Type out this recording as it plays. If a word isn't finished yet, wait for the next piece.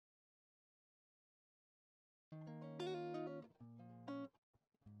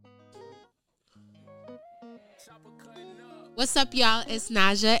What's up, y'all? It's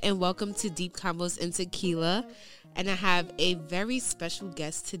Naja, and welcome to Deep Convos and Tequila. And I have a very special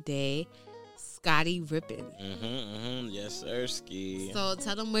guest today, Scottie Rippin. Yes, sir, Ski. So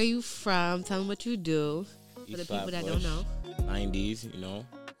tell them where you from. Tell them what you do for the people that don't know. 90s,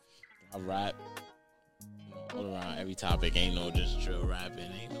 I rap all around every topic. Ain't no just drill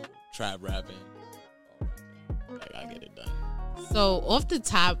rapping, ain't no trap rapping. Like, I get it done. So off the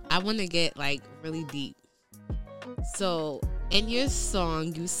top, I want to get really deep. So in your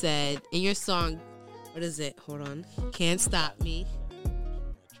song, you said, what is it? Hold on. Can't Stop Me.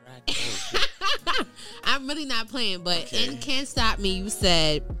 I'm really not playing, but okay. In Can't Stop Me, you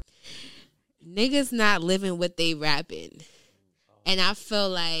said, niggas not living what they rapping. And I feel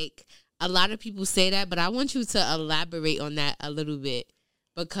like a lot of people say that, but I want you to elaborate on that a little bit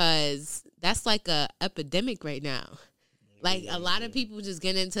because that's like a epidemic right now. Like a lot of people just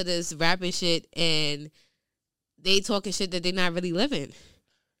get into this rapping shit and they talking shit that they're not really living.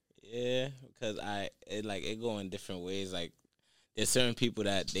 Yeah, because it go in different ways. Like there's certain people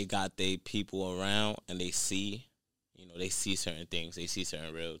that they got their people around and they see, they see certain things, they see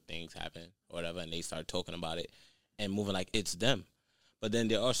certain real things happen or whatever, and they start talking about it and moving like it's them. But then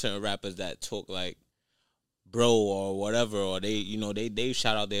there are certain rappers that talk like bro or whatever, or they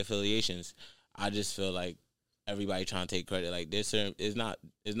shout out their affiliations. I just feel like everybody trying to take credit. Like there's certain, it's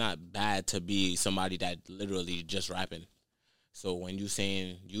not bad to be somebody that literally just rapping. So when you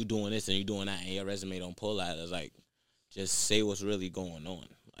saying you doing this and you doing that and your resume don't pull that, it's like just say what's really going on.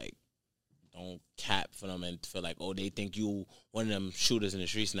 Like don't cap for them and feel like, oh, they think you one of them shooters in the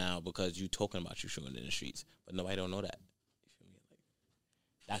streets now because you talking about you shooting in the streets, but nobody don't know that. You feel me? Like,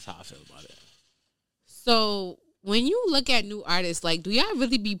 that's how I feel about it. So when you look at new artists, do y'all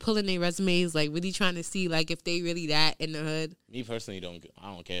really be pulling their resumes, really trying to see, if they really that in the hood? Me personally,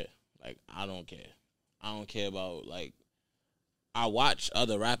 I don't care. I don't care. I don't care about, I watch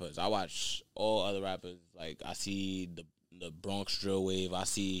other rappers. I watch all other rappers. I see the Bronx drill wave. I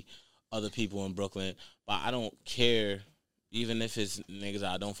see other people in Brooklyn. But I don't care, even if it's niggas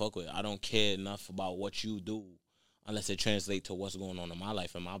that I don't fuck with. I don't care enough about what you do unless it translates to what's going on in my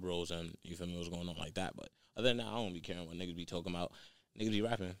life and my bros and, you feel me, what's going on like that. But other than that, I don't be caring what niggas be talking about. Niggas be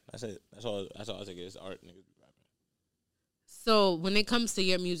rapping. That's it. That's all I think. It's art. Niggas be rapping. So when it comes to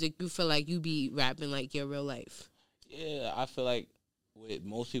your music, you feel like you be rapping like your real life? Yeah, I feel like with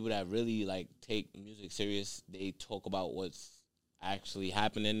most people that really take music serious, they talk about what's actually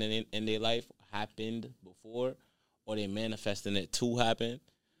happening in their life, happened before, or they manifesting it to happen.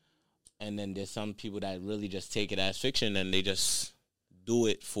 And then there's some people that really just take it as fiction and they just do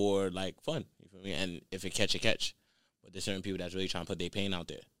it for fun. You feel me? And if it catch, it catch. But there's certain people that's really trying to put their pain out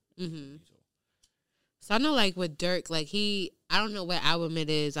there. Mm-hmm. So I know with Dirk, I don't know what album it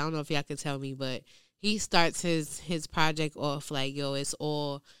is. I don't know if y'all can tell me, but he starts his project off yo, it's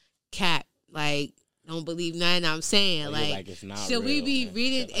all cap. Don't believe nothing I'm saying. It's not should real, we be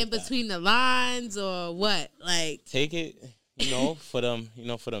reading in between the lines or what? Take it. For them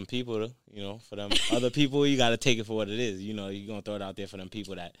people, for them other people, you got to take it for what it is. You're going to throw it out there for them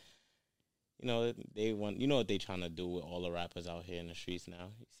people that, they want, what they trying to do with all the rappers out here in the streets now.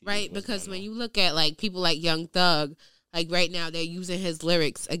 Right, because when you look at, people like Young Thug, right now they're using his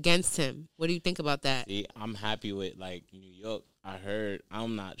lyrics against him. What do you think about that? See, I'm happy with, New York. I heard,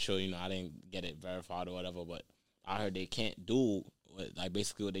 I'm not sure, I didn't get it verified or whatever, but I heard they can't do,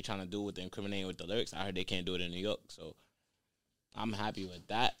 basically what they trying to do with the incriminating with the lyrics. I heard they can't do it in New York, so I'm happy with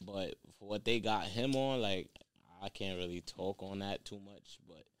that, but for what they got him on, I can't really talk on that too much.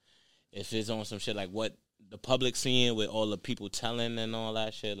 But if it's on some shit what the public seeing with all the people telling and all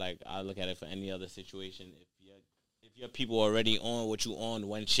that shit, I look at it for any other situation. If your people already on what you on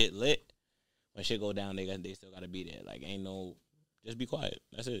when shit lit, when shit go down, they still gotta be there. Ain't no, just be quiet.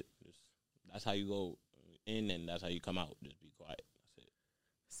 That's it. That's how you go in and that's how you come out. Just be quiet. That's it.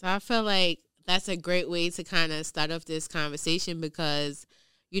 So I feel like that's a great way to kind of start off this conversation because,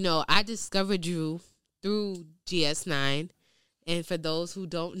 I discovered you through GS9. And for those who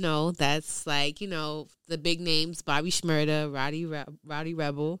don't know, that's the big names, Bobby Shmurda, Roddy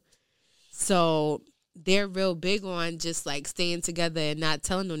Rebel. So they're real big on just staying together and not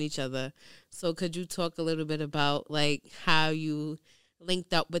telling on each other. So could you talk a little bit about how you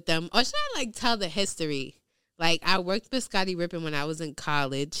linked up with them? Or should I tell the history? I worked with Scottie Rippin when I was in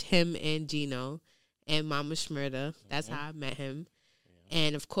college, him and Gino and Mama Shmurda. That's how I met him. Yeah.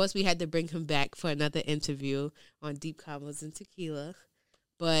 And, of course, we had to bring him back for another interview on Deep Convos and Tequila.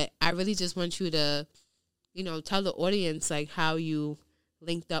 But I really just want you to, tell the audience, how you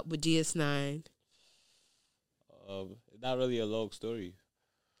linked up with GS9. Not really a long story.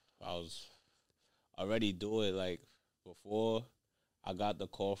 I already do it like before I got the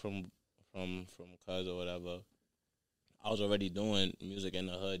call from Cuz or whatever. I was already doing music in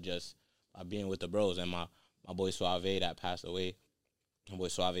the hood just by being with the bros. And my boy Suave that passed away, my boy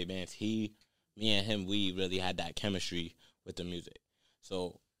Suave Bands, me and him, we really had that chemistry with the music.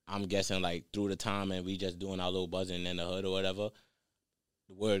 So I'm guessing like through the time and we just doing our little buzzing in the hood or whatever,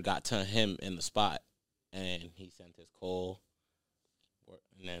 the word got to him in the spot and he sent his call.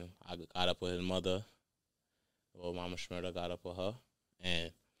 And then I got up with his mother. Well, Mama Schmurda got up with her.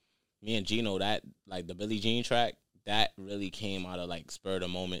 And me and Gino, that, like, the Billie Jean track, that really came out of, like, spur of the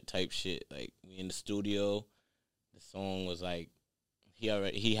moment type shit. Like, we in the studio. The song was, like,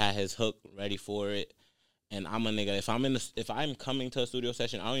 he had his hook ready for it. And I'm a nigga. If I'm coming to a studio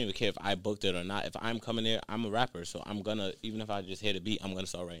session, I don't even care if I booked it or not. If I'm coming there, I'm a rapper. So I'm going to, even if I just hear the beat, I'm going to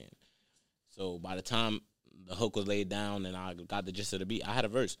start writing. So by the time the hook was laid down and I got the gist of the beat, I had a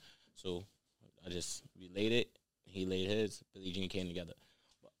verse. So I just relayed it. He laid his. Billie Jean came together.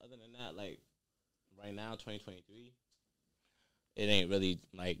 But other than that, like, right now, 2023, it ain't really,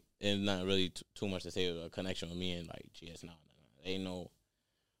 like, it's not really too much to say of a connection with me and, like, GS now. Ain't no,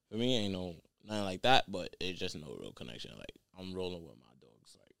 for me, ain't no, nothing like that, but it's just no real connection. Like, I'm rolling with my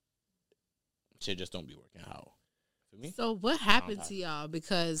dogs. Like, shit just don't be working out. For me. So what happened to y'all?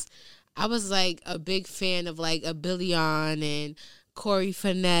 Because I was, like, a big fan of, like, a Billion and Corey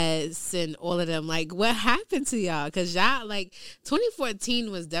Finesse and all of them. Like, what happened to y'all? Because y'all, like,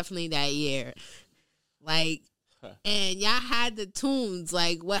 2014 was definitely that year. Like, and y'all had the tunes.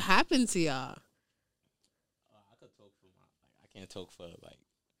 Like, what happened to y'all? I could talk for I can't talk for, like,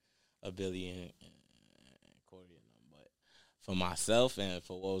 a Billion and Corey and them. But for myself and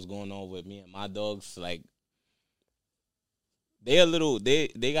for what was going on with me and my dogs, like, they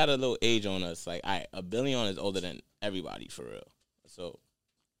got a little age on us. Like, a Billion is older than everybody for real. So,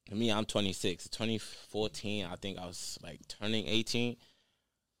 to me, I'm 26. 2014, I think I was, like, turning 18.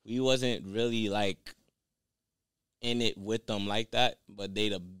 We wasn't really, like, in it with them like that, but they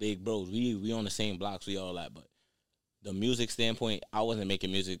the big bros. We on the same blocks, we all that. But the music standpoint, I wasn't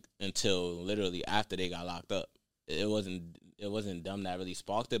making music until literally after they got locked up. It wasn't them that really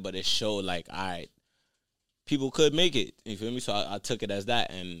sparked it, but it showed, like, all right, people could make it. You feel me? So I took it as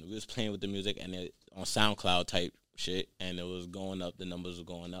that, and we was playing with the music and it on SoundCloud type shit, and it was going up. The numbers were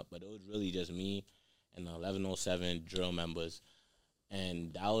going up, but it was really just me and the 1107 drill members,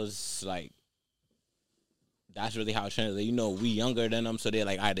 and that was like, that's really how it translated. You know, we younger than them, so they're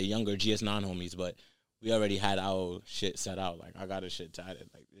like, all right, the younger GS9 homies, but we already had our shit set out. Like, I got a shit tatted.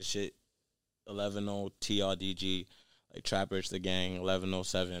 Like, this shit, 110 TRDG, like Trappers, the gang,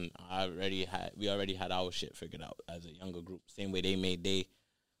 1107. We already had our shit figured out as a younger group. Same way they made their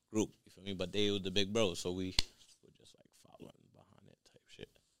group, you feel me? But they were the big bros, so we were just like following behind it type shit.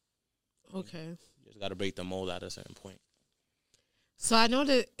 Okay. You just gotta break the mold at a certain point. So I know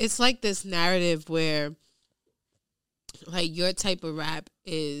that it's like this narrative where, like, your type of rap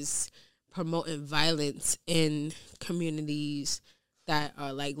is promoting violence in communities that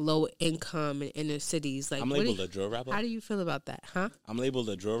are, like, low income in inner cities. Like, I'm labeled a drill rapper. How do you feel about that, huh? I'm labeled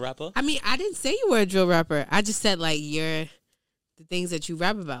a drill rapper. I mean, I didn't say you were a drill rapper. I just said, like, the things that you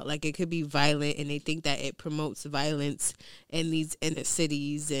rap about. Like, it could be violent, and they think that it promotes violence in these inner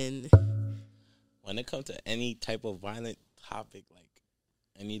cities. And when it comes to any type of violent topic, like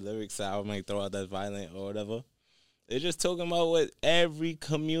any lyrics that I might throw out that's violent or whatever, they're just talking about what every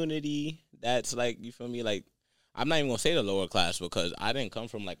community that's, like, you feel me, like, I'm not even going to say the lower class because I didn't come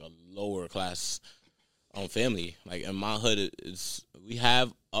from, like, a lower class family. Like, in my hood, we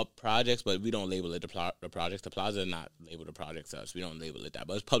have up projects, but we don't label it the projects. The plaza is not labeled the projects us. We don't label it that.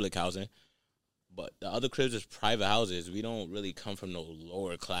 But it's public housing. But the other cribs is private houses. We don't really come from no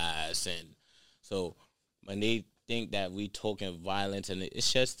lower class. And so when they think that we talking violence, and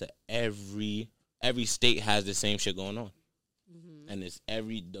it's just that every state has the same shit going on. Mm-hmm. And it's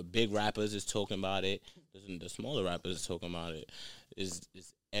the big rappers is talking about it. The smaller rappers is talking about it. It's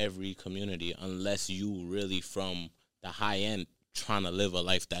every community, unless you really from the high end trying to live a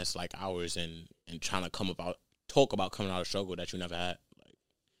life that's like ours and trying to talk about coming out of struggle that you never had. Like,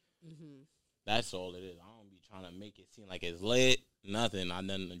 that's all it is. I don't be trying to make it seem like it's lit. Nothing. I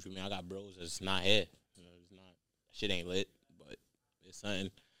got bros that's not here. You know, it's not. Shit ain't lit, but it's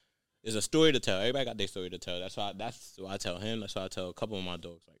something. There's a story to tell. Everybody got their story to tell. That's why I tell him. That's why I tell a couple of my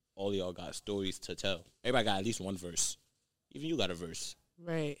dogs. Like, all of y'all got stories to tell. Everybody got at least one verse. Even you got a verse.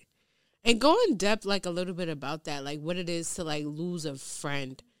 Right. And go in depth, like, a little bit about that, like, what it is to, like, lose a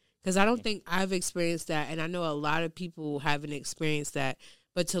friend. Because I don't think I've experienced that, and I know a lot of people haven't experienced that.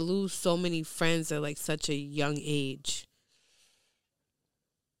 But to lose so many friends at, like, such a young age.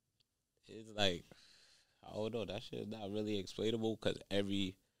 It's like, oh no, that shit not really explainable because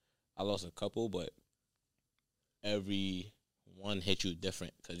I lost a couple, but every one hit you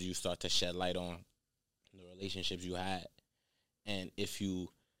different because you start to shed light on the relationships you had. And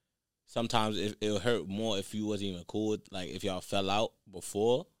sometimes it'll hurt more if you wasn't even cool, like if y'all fell out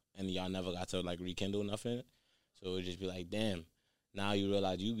before and y'all never got to like rekindle nothing. So it would just be like, damn, now you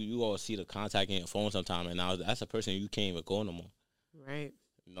realize you all see the contact in your phone sometime, and now that's a person you can't even call no more. Right.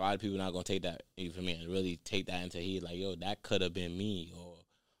 A lot of people not gonna take that, you feel me, and really take that into heat, like, yo, that could have been me,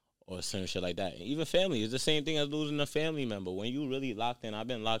 or certain shit like that. And even family is the same thing as losing a family member. When you really locked in, I've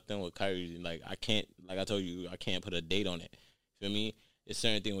been locked in with Kyrie. Like I can't, like I told you, I can't put a date on it. You feel me? It's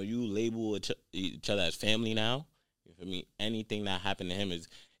certain thing when you label each other as family now. You feel me? Anything that happened to him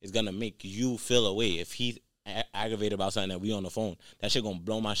is gonna make you feel away. If he's aggravated about something that we on the phone, that shit gonna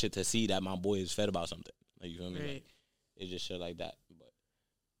blow my shit to see that my boy is fed about something. Like, you feel me? Right. Like, it's just shit like that. But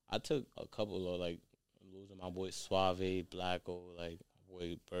I took a couple of like losing my boy Suave, Blacko, like my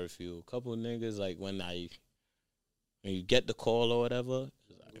boy Burfield, a couple of niggas. Like when you get the call or whatever,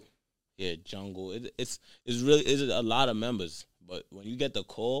 it's like, yeah, Jungle. It's a lot of members. But when you get the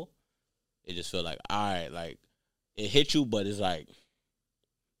call, it just feel like, all right, like it hit you, but it's like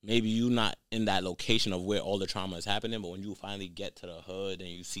maybe you not in that location of where all the trauma is happening. But when you finally get to the hood and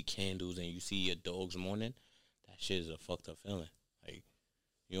you see candles and you see your dogs mourning, that shit is a fucked up feeling. Like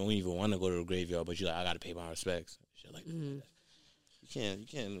you don't even want to go to the graveyard, but you're like, I gotta pay my respects. Shit like that. You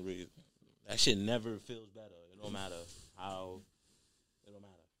can't really. That shit never feels better. It don't matter how. It don't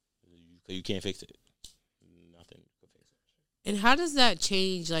matter. You can't fix it. Nothing could fix it. And how does that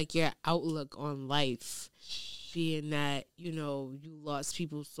change, like, your outlook on life, being that, you lost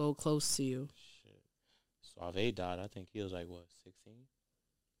people so close to you? Shit. Suave died, I think he was like, what, 16?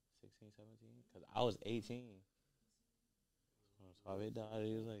 16, 17? Because I was 18. Suave died,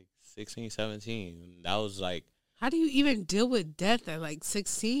 he was like 16, 17. And that was like... How do you even deal with death at, like,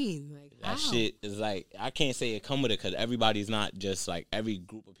 16? Like, that shit is like... I can't say it come with it because everybody's not just, like... Every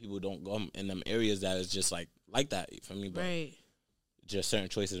group of people don't go in them areas that is just, like that, for me. But right. Just certain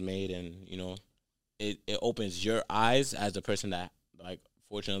choices made and, it opens your eyes as the person that, like,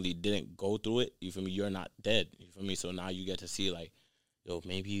 fortunately didn't go through it. You feel me? You're not dead. You feel me? So now you get to see, like, yo,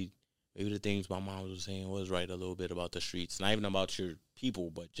 maybe the things my mom was saying was right a little bit about the streets. Not even about your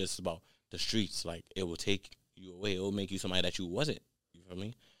people, but just about the streets. Like, it will take you away. It will make you somebody that you wasn't. You feel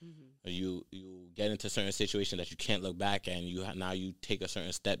me? Mm-hmm. You get into certain situations that you can't look back at, and now you take a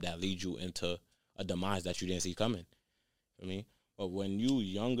certain step that leads you into a demise that you didn't see coming. You feel me? But when you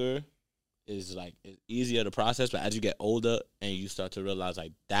younger, it's like it's easier to process. But as you get older and you start to realize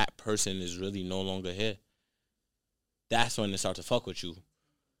like that person is really no longer here, that's when it starts to fuck with you.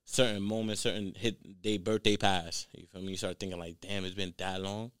 Certain moments, certain birthday pass. You feel me? You start thinking like, damn, it's been that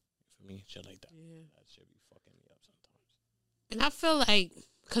long. You feel me? Shit like that. Yeah. That shit be fucking me up sometimes. And I feel like,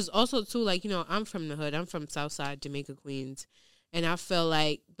 because also too, like, I'm from the hood. I'm from Southside Jamaica, Queens. And I feel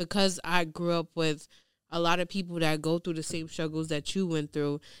like because I grew up with a lot of people that go through the same struggles that you went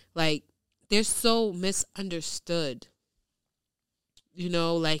through, like, they're so misunderstood.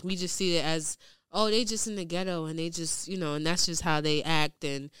 Like, we just see it as, oh, they just in the ghetto and they just, and that's just how they act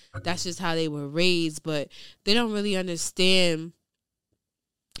and that's just how they were raised. But they don't really understand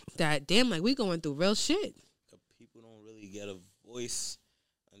that, damn, like, we going through real shit. People don't really get a voice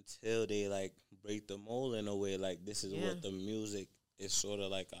until they, like, break the mold in a way. Like, this is what the music is sort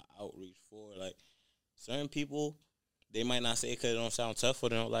of like an outreach for. Like, certain people, they might not say it because it don't sound tough for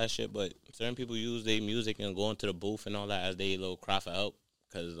them and all that shit, but certain people use their music and go into the booth and all that as they little cry for help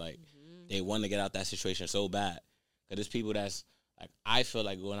because, like, they want to get out that situation so bad. Because there's people that's, like, I feel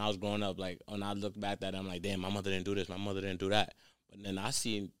like when I was growing up, like, when I look back at it, I'm like, damn, my mother didn't do this, my mother didn't do that. But then I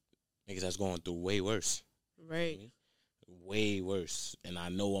see niggas that's going through way worse. Right. Way worse. And I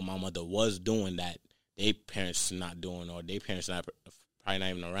know what my mother was doing that they parents not doing or they parents not probably not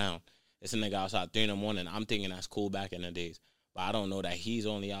even around. It's a nigga outside 3 a.m. I'm thinking that's cool back in the days. But I don't know that he's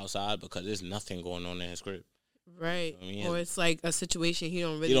only outside because there's nothing going on in his crib. Right. You know or it's like a situation he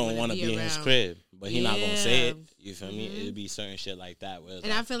don't want to be in his crib. But he not going to say it. You feel me? It'd be certain shit like that. Where and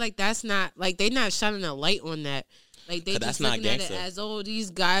like, I feel like that's not, like, they not shining a light on that. Like, they just looking at it as, oh,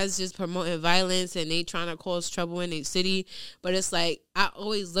 these guys just promoting violence and they trying to cause trouble in their city. But it's like, I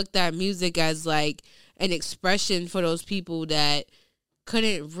always looked at music as, like, an expression for those people that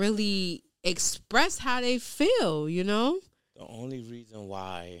couldn't really express how they feel, The only reason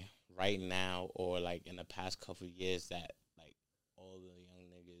why right now or, like, in the past couple of years that, like, all the young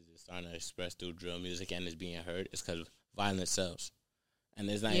niggas is starting to express through drill music and is being heard is because violence sells. And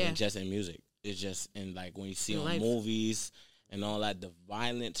it's not even just in music. It's just in, like, when you see on movies and all that, the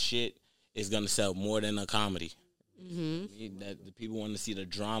violent shit, is gonna sell more than a comedy. Mm-hmm. That the people want to see the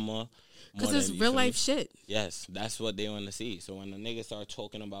drama. Because it's real life shit. Yes, that's what they want to see. So when the niggas start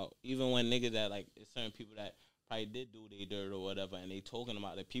talking about, even when niggas that like certain people that probably did do their dirt or whatever, and they talking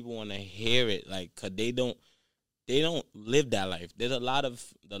about it, people want to hear it, like, cause they don't live that life. There's a lot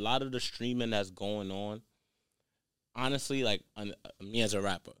of the streaming that's going on. Honestly, like me as a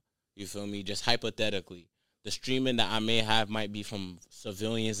rapper, you feel me? Just hypothetically, the streaming that I may have might be from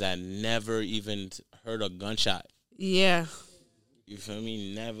civilians that never even heard a gunshot. Yeah. You feel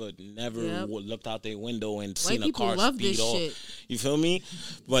me? Never Yep. looked out their window and White seen a people car love speed this off. shit. You feel me?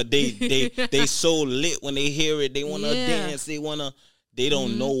 But they so lit when they hear it. They want to dance. They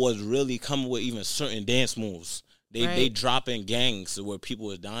don't know what's really coming with even certain dance moves. They dropping gangs where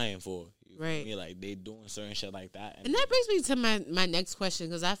people is dying for. You feel me? Like they doing certain shit like that. And that brings me to my next question,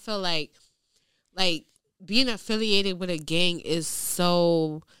 because I feel like being affiliated with a gang is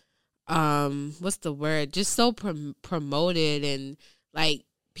so what's the word? Just so promoted, and like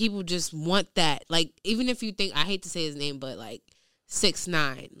people just want that. Like even if you think, I hate to say his name, but like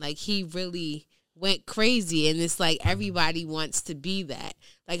 6ix9ine, like he really went crazy, and it's like everybody wants to be that.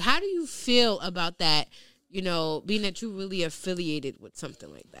 Like, how do you feel about that? You know, being that you're really affiliated with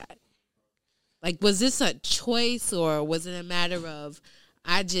something like that. Like, was this a choice, or was it a matter of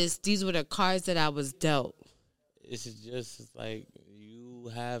these were the cards that I was dealt? It's just like you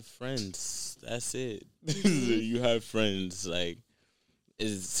have friends. That's it. You have friends. Like,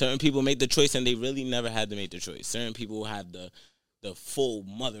 certain people make the choice and they really never had to make the choice. Certain people have the full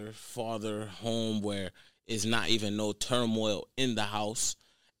mother, father home where it's not even no turmoil in the house.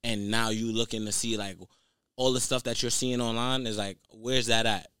 And now you looking to see, like, all the stuff that you're seeing online is like, where's that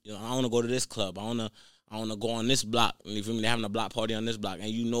at? You know, I want to go to this club. I want to go on this block. You feel me? They're having a block party on this block. And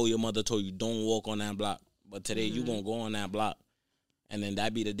you know your mother told you don't walk on that block. But today you going to go on that block. And then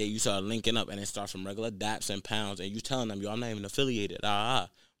that be the day you start linking up, and it starts from regular daps and pounds. And you telling them, yo, I'm not even affiliated. But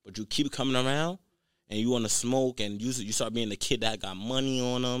you keep coming around, and you want to smoke, and you start being the kid that got money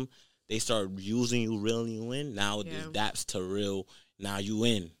on them. They start using you, reeling you in. Now this daps to real. Now you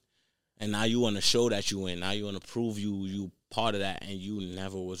in. And now you want to show that you in. Now you want to prove you part of that, and you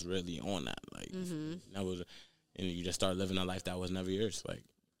never was really on that. Like, never, and you just start living a life that was never yours. Like,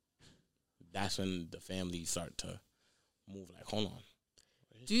 that's when the family start to move. Like, hold on.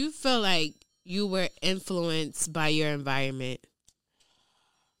 Do you feel like you were influenced by your environment?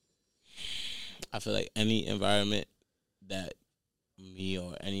 I feel like any environment that me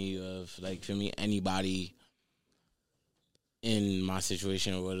or any of, like, for me, anybody in my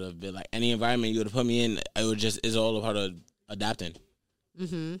situation would have been, like, any environment you would have put me in, it's all about adapting.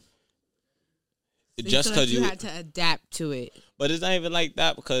 Mm-hmm. So just because you had to adapt to it. But it's not even like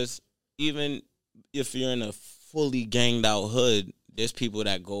that, because even if you're in a fully ganged out hood, there's people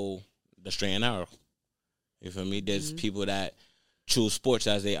that go the straight and narrow. You feel me? There's people that choose sports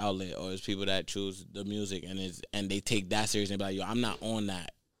as their outlet, or there's people that choose the music and they take that serious and be like, yo, I'm not on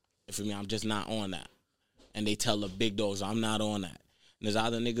that. You feel me? I'm just not on that. And they tell the big dogs, I'm not on that. And there's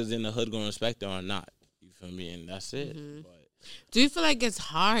other niggas in the hood gonna respect it or not. You feel me? And that's it. But do you feel like it's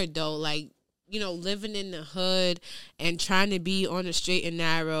hard though? Like, you know, living in the hood and trying to be on the straight and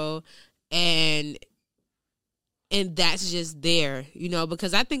narrow, and that's just there, you know,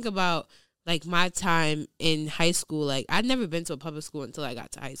 because I think about, like, my time in high school. Like, I'd never been to a public school until I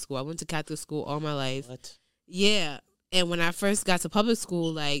got to high school. I went to Catholic school all my life. What? Yeah. And when I first got to public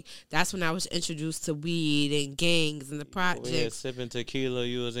school, like, that's when I was introduced to weed and gangs and the projects. Yeah, sipping tequila.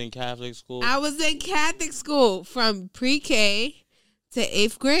 You was in Catholic school? I was in Catholic school from pre-K to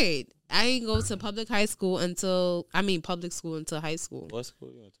 8th grade. I didn't go to public school until high school. What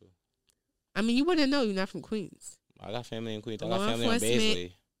school you went to? I mean, you wouldn't know. You're not from Queens. I got family in Queens. I got family on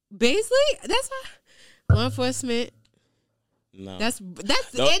Baisley. Baisley? That's why. Law enforcement. No. That's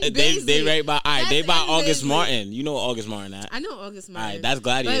no, in Baisley. They right by. All right, they by August Baisley. Martin. You know August Martin at? I know August Martin. All right, that's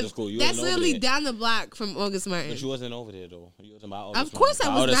Gladiator School. You that's wasn't literally over there. down the block from August Martin. But you wasn't over there though. You wasn't by August Of course,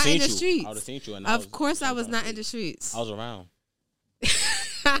 Martin. I was not in the you. streets. I would have seen you. And Of course, I was not in the streets. I was around.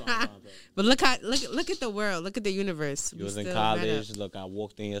 But look at the world. Look at the universe. You was in college. Look, I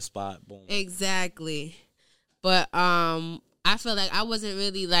walked in your spot. Boom. Exactly. But I feel like I wasn't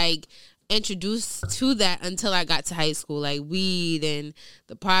really, like, introduced to that until I got to high school, like weed and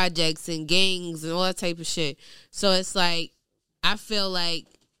the projects and gangs and all that type of shit. So it's like, I feel like,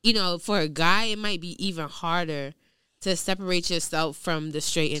 you know, for a guy, it might be even harder to separate yourself from the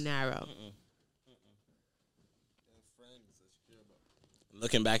straight and narrow.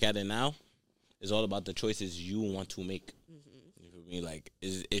 Looking back at it now, it's all about the choices you want to make. You feel me? Like,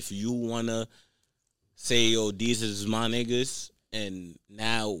 if you want to say, yo, these is my niggas, And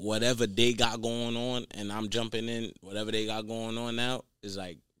now whatever they got going on, and I'm jumping in, whatever they got going on now is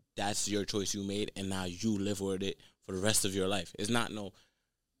like, that's your choice you made, and now you live with it for the rest of your life. It's not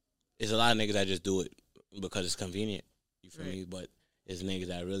it's a lot of niggas that just do it because it's convenient. You feel me? But it's niggas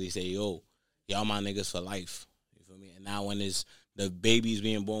that really say, yo, y'all my niggas for life. You feel me? And now when it's the babies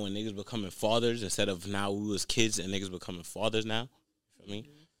being born, when niggas becoming fathers, instead of now we was kids and niggas becoming fathers now, you feel me?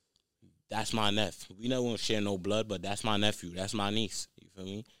 That's my nephew. We never want to share no blood, but that's my nephew. That's my niece. You feel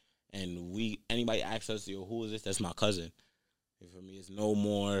me? And anybody asks us, yo, who is this? That's my cousin. You feel me? It's no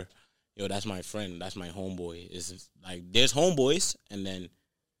more, yo, that's my friend. That's my homeboy. It's like, there's homeboys, and then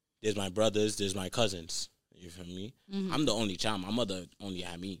there's my brothers, there's my cousins. You feel me? Mm-hmm. I'm the only child. My mother only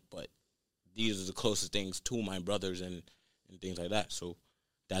had me, but these are the closest things to my brothers and things like that. So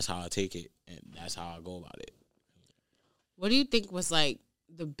that's how I take it, and that's how I go about it. What do you think was, like,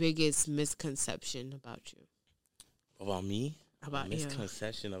 the biggest misconception about you? About me? About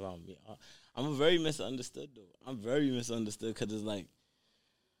misconception about me. I'm very misunderstood, though. I'm very misunderstood because it's like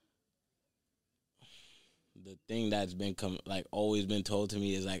the thing that's been always been told to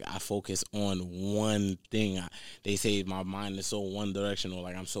me is like I focus on one thing. They say my mind is so one directional,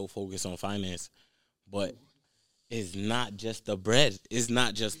 like I'm so focused on finance, but it's not just the bread. It's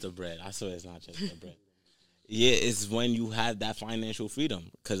not just the bread. I swear it's not just the bread. Yeah, it's when you have that financial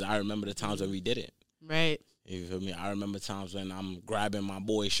freedom. Because I remember the times when we did it. Right. You feel me? I remember times when I'm grabbing my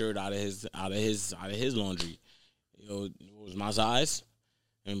boy's shirt out of his laundry. Yo, it was my size,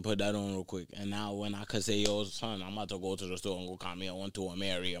 and put that on real quick. And now when I could say, yo, son, I'm about to go to the store and go cop me a 1-2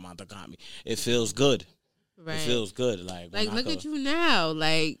 Mary. I'm about to cop me. It feels good. Right. It feels good. Like look at you now.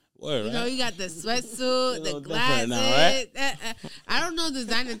 Like, word, you know, right? You got the sweatsuit, the glasses. Now, right? I don't know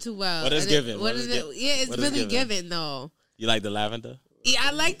designer too well. What is given? What is it? Yeah, it's really given though. You like the lavender? Yeah,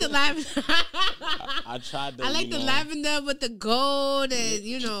 I like the lavender. I tried the. I like the lavender with the gold,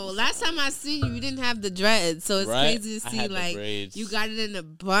 and last time I seen you, you didn't have the dreads, so it's crazy to see like you got it in a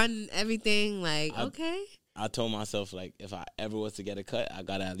bun, and everything. Like, okay. I told myself like if I ever was to get a cut, I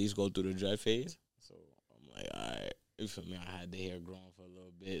gotta at least go through the dread phase. So I'm like, all right, you feel me? I had the hair growing for a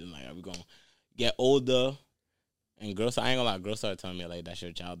little bit, and like I'm gonna get older. And girls, I ain't gonna lie, girls started telling me, like, that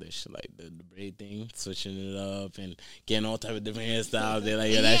shit childish. Like, the braid thing, switching it up and getting all type of different hairstyles. They're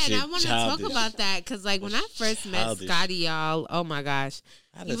like, that shit childish. Yeah, and I want to talk about that because, like, when I first met Scottie, y'all, oh, my gosh.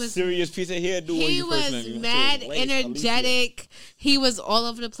 I had a serious piece of hairdo when you first met me. He was mad, energetic. He was all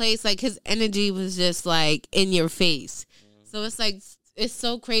over the place. Like, his energy was just, like, in your face. So it's, like, it's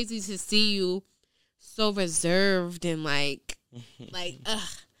so crazy to see you so reserved and, like,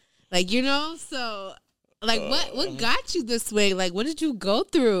 so... Like, what got you this way? Like, what did you go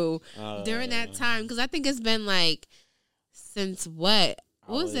through during that time? Because I think it's been, like, since what?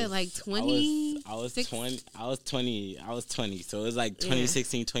 What was it, like, 20? I was 20. So it was, like,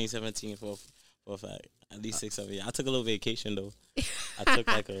 2016, 2017 for a fact. At least 6, 7 years. I took a little vacation, though. I took,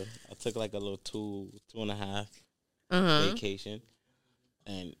 like, a little 2.5 vacation.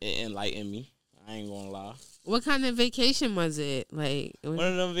 And it enlightened me. I ain't gonna lie. What kind of vacation was it? Like one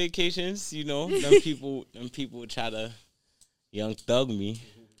of them vacations, them people try to young thug me.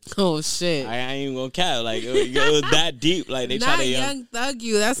 Oh shit! I ain't even gonna cap. Like it was that deep. Like they try to young thug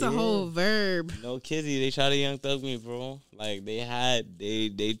you. That's a whole verb. No kizzy, they try to young thug me, bro. Like they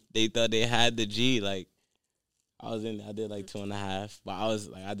thought they had the G. Like I did like 2.5, but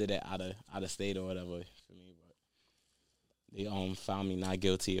I did it out of state or whatever for me. But they found me not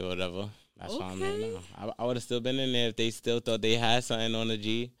guilty or whatever. That's why I'm in now. I would have still been in there if they still thought they had something on the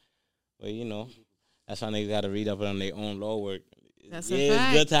G. But, that's why they got to read up on their own law work. That's a fact.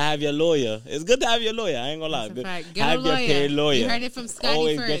 It's good to have your lawyer. It's good to have your lawyer. I ain't going to lie. That's a fact. Get have your paid lawyer. You heard it from Scottie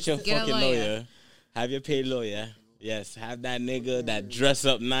Always first. Get your fucking lawyer. Have your paid lawyer. Yes. Have that nigga that dress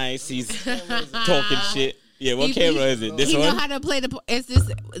up nice. He's talking shit. Yeah, what camera is it? This one? You know how to play it's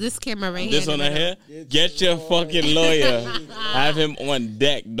this camera right here. This one right here? Get your fucking lawyer. Have him on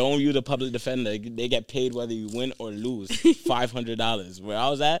deck. Don't use the public defender. They get paid whether you win or lose. $500. Where I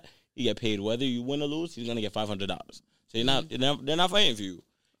was at, you get paid whether you win or lose, he's going to get $500. So they're not fighting for you.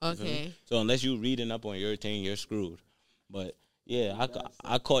 Okay. So unless you reading up on your thing, you're screwed. But yeah,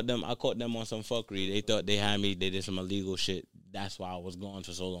 I caught them on some fuckery. They thought they had me. They did some illegal shit. That's why I was gone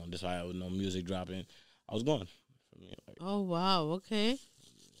for so long. That's why I was no music dropping. I was gone. Oh wow! Okay.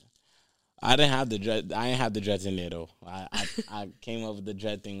 I didn't have the dread. I didn't have the dreads in there though. I came up with the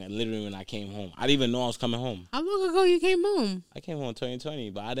dread thing literally when I came home. I didn't even know I was coming home. How long ago you came home? I came home in 2020,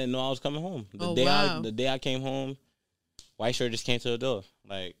 but I didn't know I was coming home. The day I came home, white shirt just came to the door.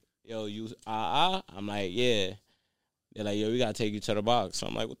 Like, yo, you I'm like, yeah. They're like, yo, we gotta take you to the box.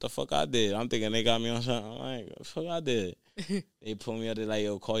 I'm like, what the fuck I did? I'm thinking they got me on something. I'm like, what the fuck I did? They pull me up. They're like,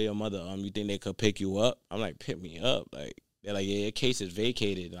 yo, call your mother. You think they could pick you up? I'm like, pick me up? Like, they're like, yeah, your case is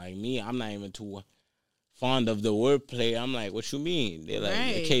vacated. Like me, I'm not even too fond of the wordplay. I'm like, what you mean? They're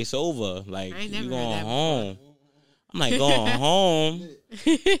like, the case over. Like, you going home? I'm like, going home?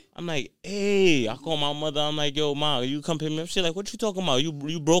 I'm like, hey, I call my mother. I'm like, yo, ma, you come pick me up? She like, what you talking about?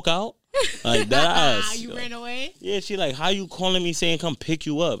 You broke out? Like, that you ran away? Yeah, she like, how you calling me saying come pick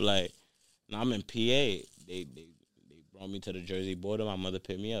you up? Like, now I'm in PA. They brought me to the Jersey border. My mother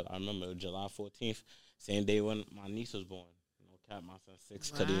picked me up. I remember it was July 14th, same day when my niece was born. No cap, my son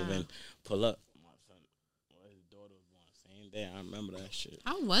 6 couldn't even pull up. My son, his daughter was born same day. I remember that shit.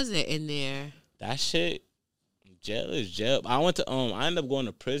 How was it in there? That shit, jail is jail. I ended up going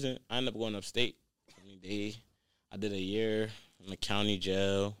to prison. I ended up going upstate. I did a year in the county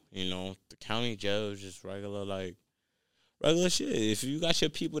jail. You know, the county jail is just regular shit. If you got your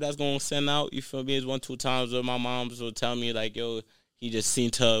people that's gonna send out, you feel me? It's 1-2 times where my moms will tell me like, yo, he just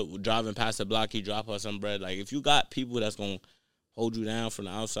seen her driving past the block, he drop her some bread. Like, if you got people that's gonna hold you down from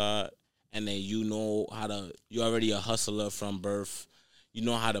the outside, and then you know you're already a hustler from birth, you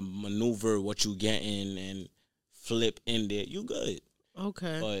know how to maneuver what you getting and flip in there, you good.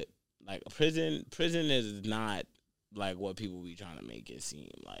 Okay. But like prison is not like what people be trying to make it seem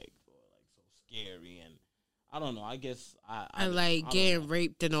like, or like so scary. And I don't know. I guess I like getting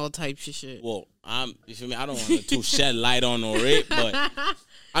raped and all types of shit. Well, you feel me? I don't want to shed light on no rape, but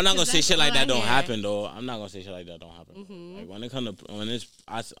I'm not gonna say shit like that don't happen though. I'm not gonna say shit like that don't happen. Mm-hmm. Like when it comes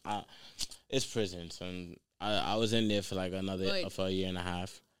to it's prisons, and I was in there for like for a year and a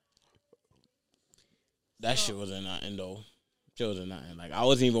half. That shit wasn't nothing though. Shit wasn't nothing. Like, I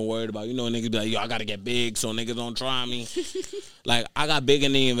wasn't even worried about, niggas be like, yo, I gotta get big so niggas don't try me. Like, I got big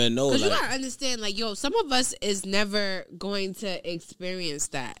and didn't even know. Because you gotta understand, like, yo, some of us is never going to experience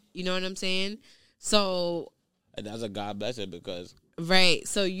that. You know what I'm saying? So that's a God blessing because right.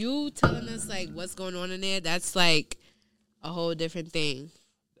 So you telling us like what's going on in there, that's like a whole different thing.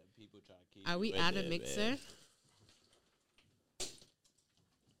 Are we out of mixer? Man.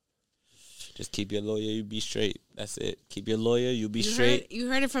 Just keep your lawyer, you be straight. That's it. Keep your lawyer, you be straight. You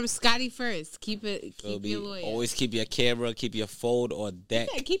heard it from Scottie first. Keep your lawyer. Always keep your camera, keep your fold or deck.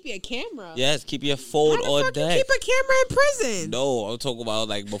 You keep your camera? Yes, keep your fold or deck. You keep a camera in prison? No, I'm talking about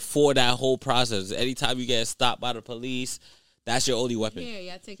like before that whole process. Anytime you get stopped by the police, that's your only weapon. Yeah,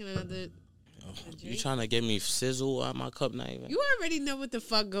 y'all taking another... You trying to get me sizzle out my cup now? You already know what the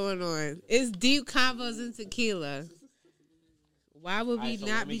fuck going on. It's deep convos and tequila. Why would we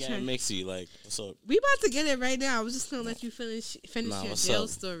not be trying to mixy? Like, what's up? We about to get it right now. I was just gonna let you finish your jail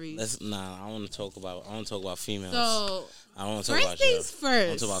stories. I want to talk about females. So I don't want to talk about first things first. I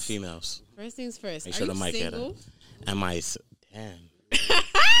want to talk about females. First things first. Make sure the mic single? Am I? Damn.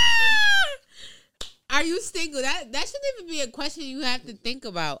 Are you single? That shouldn't even be a question you have to think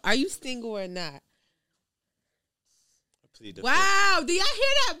about. Are you single or not? Wow, do y'all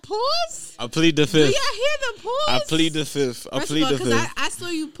hear that pause? I plead the fifth. Do y'all hear the pause? I plead the fifth. I plead the fifth. I saw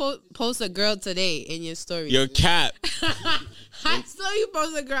you post a girl today in your story. Your cat. I saw you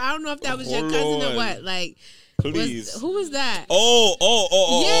post a girl. I don't know if that was your cousin or what. Like, please. Who was that? Oh.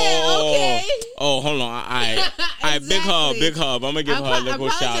 Yeah, okay. Oh, hold on. I Exactly. big hub. I'm gonna give her a little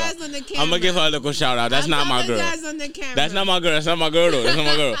shout out. I'm gonna give her a little shout out. That's not my girl. That's not my girl. That's not my girl though. That's not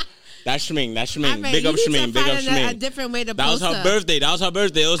my girl. That's Shming. Right, big up Shming. Big up Shming. A different way to that was her birthday. It was her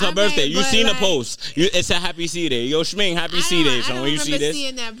birthday. You seen the post. It's a happy C-Day. Yo, Shming, happy C-Day. So when you see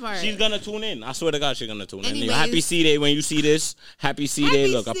this, that part. She's going to tune in. I swear to God, she's going to tune in. Happy C-Day when you see this. Happy C-Day.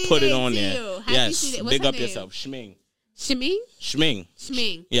 Look, I put it on there. Yes. Big up yourself. Shming.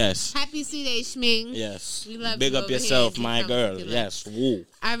 Shming. Yes. Happy C-Day, Shming. Yes. We love Big you up yourself, my girl. Yes. Woo.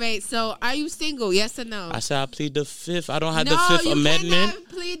 All right. So, are you single? Yes or no? I said I plead the fifth. I don't have the Fifth Amendment. No, you cannot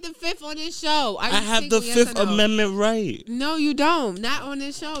plead the fifth on this show. I have the Fifth Amendment right. No, you don't. Not on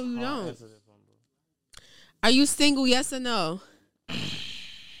this show. You don't. Are you single? Yes or no?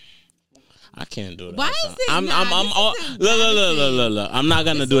 I can't do that. Why is it Look. I'm not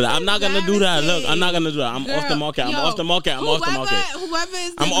gonna do that. I'm not gonna do that. Look, I'm not gonna do that. I'm off the market. I'm off the market. Whoever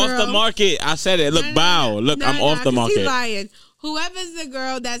is the I'm off the market. I said it. Look, bow. Look, I'm off the market. He's lying. Whoever's the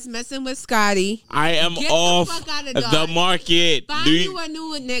girl that's messing with Scottie, I am off the market. Find you a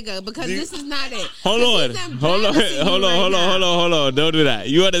new nigga because this is not it. Hold on. Don't do that.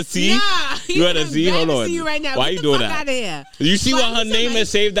 You want to see? Nah, you want to see? Hold on. Right now. Why you doing that? Out of here. You see what her name is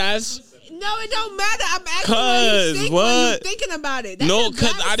saved as? No, it don't matter. I'm asking what you thinking about it. No,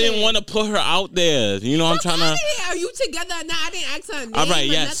 because I didn't want to put her out there. You know, I'm trying to. Are you together or not? I didn't ask her name. All right,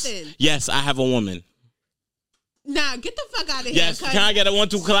 yes. Yes, I have a woman. Nah, get the fuck out of here. Yes, can I get a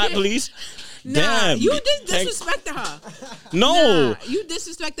 1-2 clap, please? Nah, Damn. you disrespected her. No. Nah, you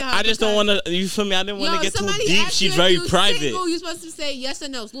disrespected her. I just don't want to, you feel me? I didn't want to get too deep. She's very private. Single, you're supposed to say yes or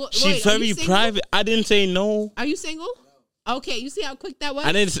no. Lloyd, She's very private. I didn't say no. Are you single? Okay, you see how quick that was?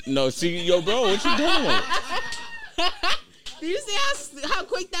 I didn't, no, see, yo, bro, what you doing? Do you see how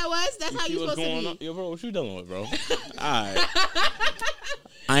quick that was? That's how you're supposed to be. Yo, bro, what you dealing with, bro? All right.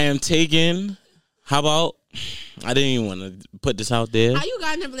 I am taking, how about, I didn't even want to put this out there. How you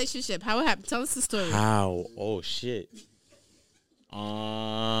got in a relationship? How it happened? Tell us the story. How? Oh, shit.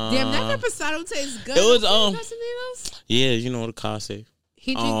 Damn, that reposado tastes good. It was, Casamigos? Yeah, you know the Casa.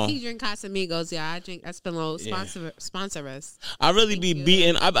 He drink Casamigos. Yeah, I drink Espinal. Sponsor us. I really be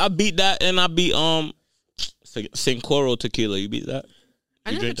beating. I beat that, and I beat Sincoro Tequila. You beat that?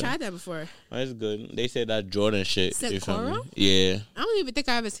 I never tried that before. That's good. They said that Jordan shit. Sincoro? Yeah. I don't even think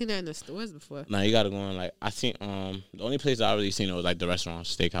I ever seen that in the stores before. Nah, you gotta go in. Like, I seen the only place I really seen it was like the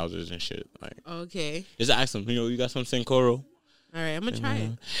restaurants, steakhouses and shit. Like, okay. Just ask them. You got some Sincoro? All right, I'm gonna try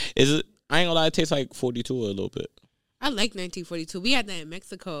it. Is it? I ain't gonna lie. It tastes like 42 a little bit. I like 1942. We had that in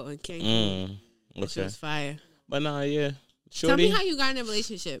Mexico and Cancun. Which was fire. But nah, yeah. Shorty, tell me how you got in a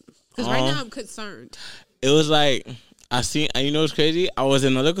relationship. Because right now I'm concerned. It was like, you know what's crazy? I was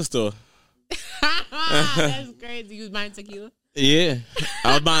in a liquor store. That's crazy. You was buying tequila? Yeah.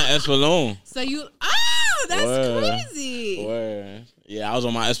 I was buying Espolón. So that's crazy. Word. Yeah, I was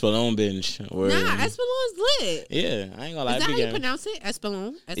on my Espolón binge. Word. Nah, Espolón's lit. Yeah, I ain't gonna lie. Is that how you pronounce it?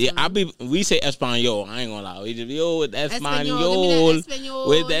 Espolón? Yeah, we say Espanol. I ain't gonna lie. We just, with Espanol.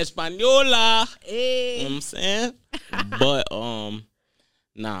 With Española. Hey. You know what I'm saying? But,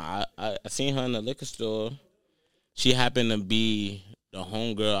 nah, I seen her in the liquor store. She happened to be the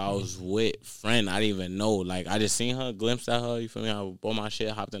homegirl I was with, friend. I didn't even know. Like, I just seen her, glimpsed at her. You feel me? I bought my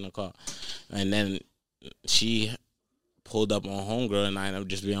shit, hopped in the car. And then she pulled up on homegirl, and I ended up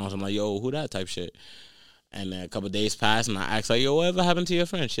just being honest. I'm like, yo, who that type shit? And then a couple of days passed, and I asked, like, yo, whatever happened to your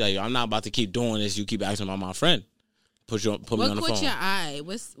friend? She like, yo, I'm not about to keep doing this. You keep asking about my friend. Put me on the phone. What caught your eye?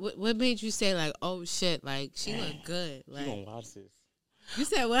 What made you say, like, oh, shit, like, she look good? Like, you gonna watch this. You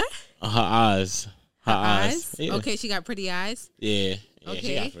said what? Her eyes. Her eyes? Yeah. Okay, she got pretty eyes? Yeah. Okay.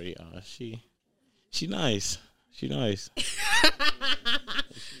 She got pretty eyes. She nice. She nice.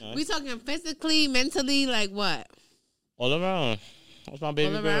 We talking physically, mentally, like what? All around. That's my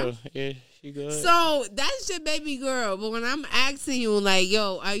baby girl. Yeah, she good. So that's your baby girl. But when I'm asking you, like,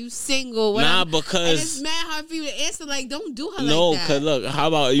 yo, are you single? Because and it's mad hard for you to answer. Like, don't do her like that. No, because look, how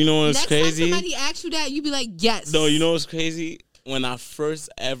about, you know what's crazy? Next time somebody asks you that, you be like, yes. No, you know what's crazy? When I first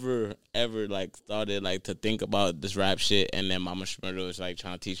ever like started like to think about this rap shit, and then Mama Schmurda was like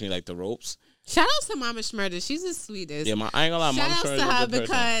trying to teach me like the ropes. Shout out to Mama Schmurda. She's the sweetest. Yeah, I ain't gonna lie. Shout Mama out Schmurda to her is a good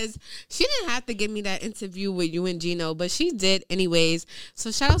because she didn't have to give me that interview with you and Gino, but she did anyways.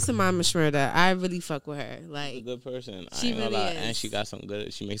 So shout out to Mama Schmurda. I really fuck with her. Like, a good person. She I ain't really gonna lie. is. And she got some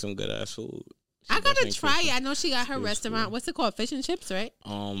good. She makes some good ass food. I gotta try it. I know she got her restaurant. What's it called? Fish and Chips, right?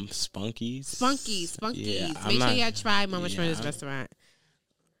 Spunkies. Spunkies. Yeah, Make sure y'all try Mama Schmurda's restaurant.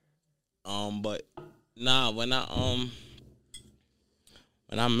 But nah, when I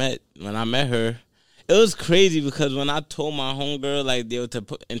met her, it was crazy because when I told my homegirl like they were to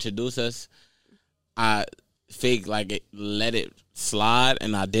introduce us, I fake like let it slide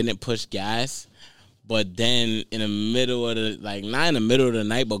and I didn't push gas. But then in the middle of not in the middle of the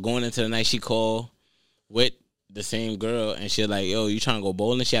night, but going into the night, she called with the same girl and she like, yo, you trying to go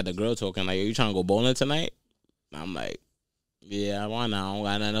bowling? She had the girl talking like, yo, you trying to go bowling tonight? And I'm like, yeah, why not? I don't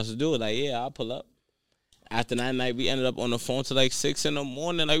got nothing else to do. Like, yeah, I'll pull up. After that night, we ended up on the phone till like 6 a.m.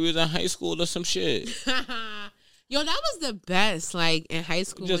 like we was in high school or some shit. Yo, that was the best. Like in high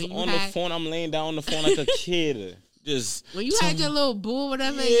school, just on the phone, I'm laying down on the phone like a kid. Just when you had your little boo,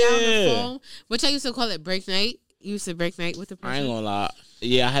 whatever, and y'all on the phone. Which I used to call it break night. You used to break night with the person. I ain't gonna lie.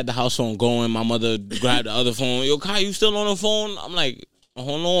 Yeah, I had the house phone going. My mother grabbed the other phone. Yo, Kai, you still on the phone? I'm like,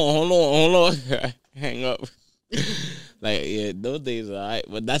 hold on. Hang up. Like, yeah, those days are alright.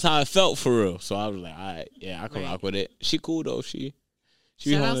 But that's how I felt for real. So I was like, alright, yeah, I can rock with it. She cool though. She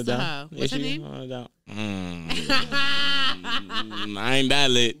be holding it down. Her. What's her name? I ain't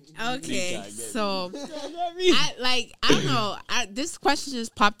that lit. Okay, so I don't know. This question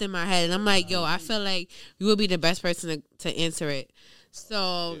just popped in my head, and I'm like, yo, I feel like you would be the best person to answer it.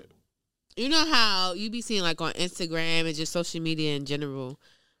 So, you know how you be seeing like on Instagram and just social media in general,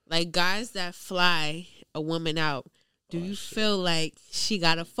 like guys that fly a woman out. Do you feel like she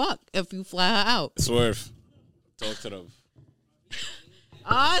gotta fuck if you fly her out? Swerve. Talk to them.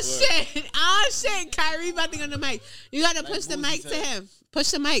 Oh shit, Kyrie about to go on the mic. You gotta push the mic to him.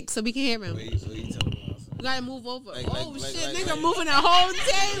 Push the mic so we can hear him. Wait, so you tell me You gotta move over. Like, Shit, nigga moving the whole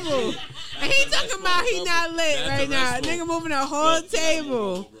table. And he talking about he not lit right now. Nigga moving the whole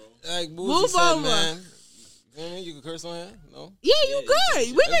table. Like move said, over. Man. You know what I mean? You can curse on here? No? Yeah, you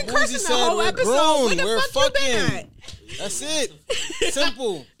good. We've been cursing the whole episode. Grown. Where the fuck you been at? That's it.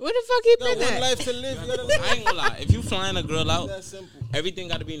 Simple. Where the fuck you got been at? one life to live. I ain't gonna lie. If you flying a girl out, that's simple. everything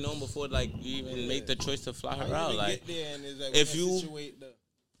got to be known before like you even make the choice to fly her out. Like, if you,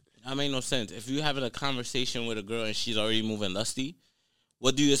 that make no sense. If you having a conversation with a girl and she's already moving lusty,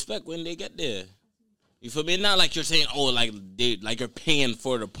 what do you expect when they get there? You feel me? Not like you're saying, oh, like you're paying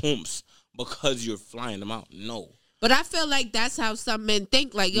for the pumps because you're flying them out. No. But I feel like that's how some men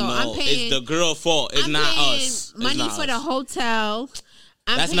think. Like, yo, I'm paying. It's the girl fault. It's not us. Money for the hotel.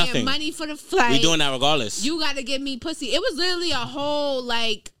 That's paying nothing. Money for the flight. We doing that regardless. You gotta give me pussy. It was literally a whole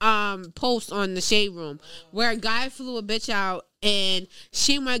post on the Shade Room where a guy flew a bitch out and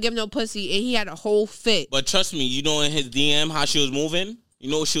she didn't want to give him no pussy and he had a whole fit. But trust me, you know in his DM how she was moving.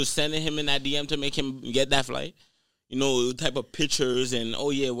 You know she was sending him in that DM to make him get that flight. You know, type of pictures and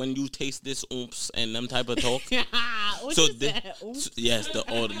when you taste this oomph and them type of talk. Yes, the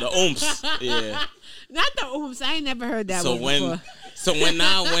oomph. Yeah. Not the oomph. I ain't never heard that one before. So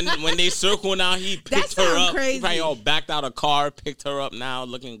when they circle now, he picked her up. Crazy. He probably all backed out a car, picked her up now,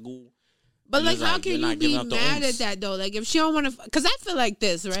 looking cool. But like, how can you be mad at that though? Like, if she don't want to, because I feel like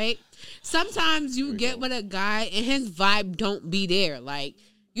this, right? Sometimes you get with a guy and his vibe don't be there. Like,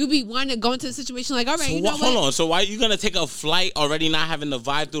 you be wanting to go into a situation like, all right, you know what? Hold on. So why are you going to take a flight already not having the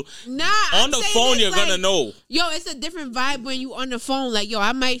vibe through? Nah. On the phone, you're going to know. Yo, it's a different vibe when you on the phone. Like, yo,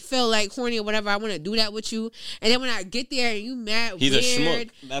 I might feel like horny or whatever. I want to do that with you. And then when I get there and you mad, he's weird. He's a schmuck.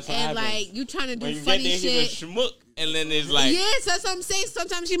 That's what and, happens. like, you trying to do when funny you get there, shit. He's a schmuck. And then it's like. Yes, that's what I'm saying.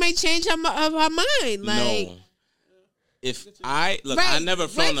 Sometimes she may change her mind. Like. No. If I never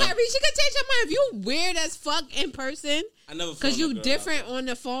flown Kyrie, she could change her mind if you weird as fuck in person. I never flown because you different out. On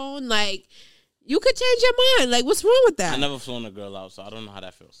the phone. Like, you could change your mind. Like, what's wrong with that? I never flown a girl out, so I don't know how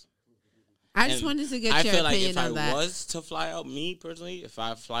that feels. I just wanted to get your opinion on that. I feel like if I was to fly out, me personally, if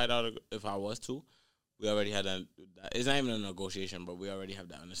I was to, we already had that. It's not even a negotiation, but we already have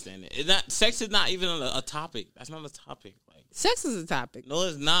that understanding. Sex is not even a topic. That's not a topic. Like, sex is a topic. No,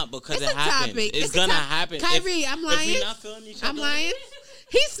 it's not because it's it happens. It's gonna happen. Kyrie, I'm lying. If we not feeling each other, I'm lying.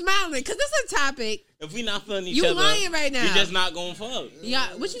 He's smiling because it's a topic. If we not feeling each other, you lying right now. We just not going fuck. Yeah,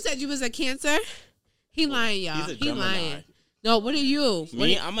 what you said? You was a Cancer. He lying, y'all. He lying. No, what are you?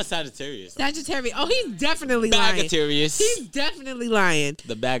 I'm a Sagittarius. Sagittarius. Oh, he's definitely lying. Bagatarius. He's definitely lying.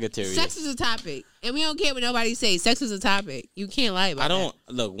 The Bagatarius. Sex is a topic, and we don't care what nobody says. Sex is a topic. You can't lie about that.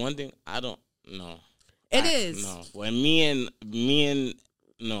 Look. One thing I don't know. It is. No, when me and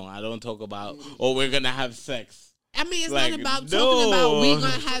no, I don't talk about. Oh, we're gonna have sex. I mean, it's not about talking about we gonna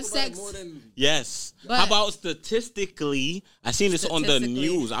have sex. Yes. But how about statistically? I seen this on the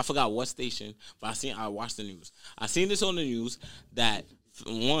news. I forgot what station, but I watched the news. I seen this on the news that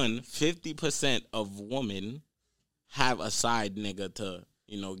 50% of women have a side nigga to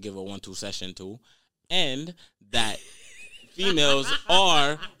give a 1-2 session to, and that females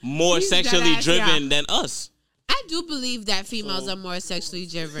are more sexually driven than us. I do believe that females are more sexually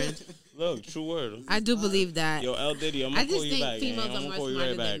driven. Look, true word. I do believe that. Yo, L Diddy, I'm gonna call you back. I'm gonna call you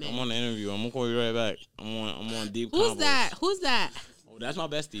right back. I'm on the interview. I'm gonna call you right back. I'm on deep. Who's that? Who's that? Oh, that's my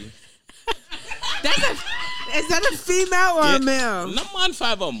bestie. Is that a female or a male? No man,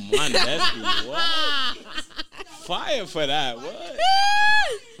 5 a month, bestie. What? Fire for that. What?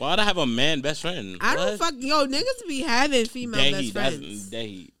 Why'd I have a man best friend? I don't niggas be having female best friends.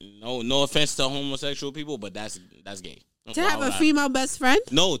 No offense to homosexual people, but that's gay. To have a female best friend?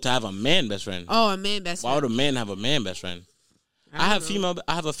 No, to have a man best friend. Oh, a man best friend. Why would a man have a man best friend? I have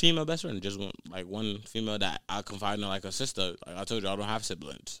a female best friend. Just one female that I confide in like a sister. Like I told you, I don't have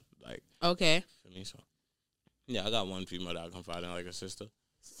siblings. Like okay. For me, so yeah, I got one female that I confide in like a sister.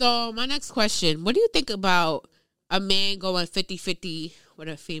 So my next question: what do you think about a man going 50-50 with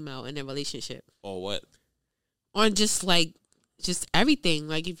a female in a relationship? Or what? On just everything.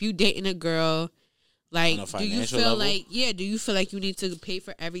 Like if you dating a girl. Like, do you feel like you need to pay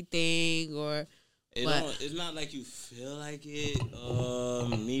for everything or what? It's not like you feel like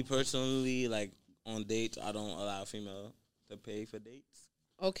it. Me personally, like on dates, I don't allow a female to pay for dates.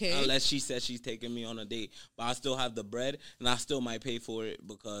 Okay. Unless she says she's taking me on a date. But I still have the bread and I still might pay for it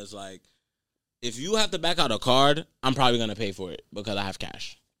because like if you have to back out a card, I'm probably gonna pay for it because I have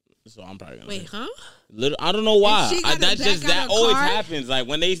cash. So I'm probably gonna wait, huh? I don't know why. That always card? happens. Like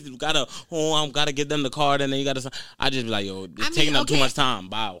when they gotta get them the card and then you gotta. I just be like, yo, it's taking up too much time.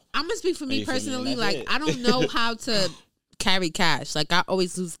 Wow. I'm gonna speak for me personally. Like I don't know how to carry cash. Like, I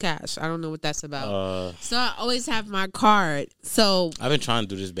always lose cash. I don't know what that's about. So I always have my card. So I've been trying to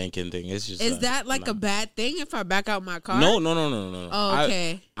do this banking thing. It's just is that like a bad thing if I back out my card? No. Oh,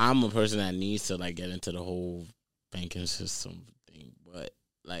 okay. I'm a person that needs to like get into the whole banking system thing, but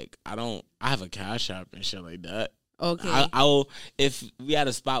like I have a cash app and shit like that. Okay. I'll if we had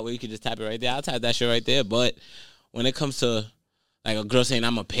a spot where you could just tap it right there, I'll tap that shit right there. But when it comes to like a girl saying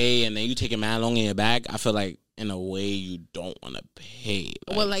I'm gonna pay and then you take it mad long in your bag, I feel like in a way you don't want to pay.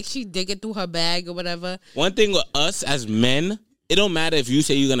 Well, like she dig it through her bag or whatever. One thing with us as men, it don't matter if you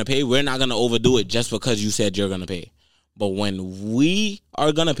say you're gonna pay. We're not gonna overdo it just because you said you're gonna pay. But when we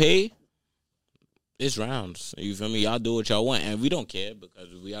are gonna pay, it's rounds. You feel me? Y'all do what y'all want, and we don't care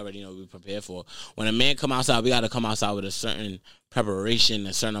because we already know what we prepared for. When a man come outside, we got to come outside with a certain preparation,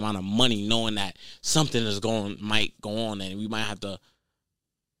 a certain amount of money, knowing that something might go on, and we might have to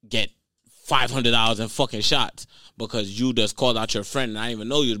get $500 in fucking shots because you just called out your friend, and I didn't even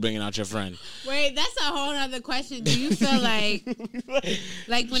know you was bringing out your friend. Wait, that's a whole other question. Do you feel like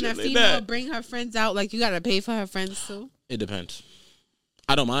when a female bring her friends out, like you gotta pay for her friends too? It depends.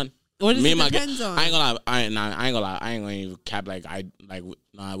 I don't mind. What does it depends on? I ain't gonna lie. I ain't gonna even cap with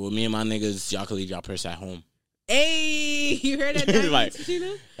me and my niggas. Y'all can leave y'all purse at home. Hey, you heard that? Like,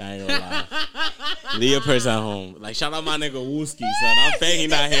 I ain't gonna lie. Leave your purse at home. Like, shout out my nigga Wooski, son. I'm saying he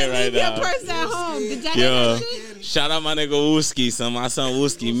not here right now. Leave your purse at home. Did y'all hear that shit? Shout out my nigga Wooski, son. My son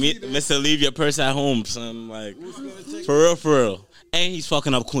Wooski. Mr. Leave your purse at home, son. Like, for real. And he's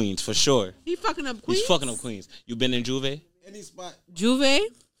fucking up Queens, for sure. He fucking up Queens? He's fucking up Queens. You been in Juve? Any spot. Juve?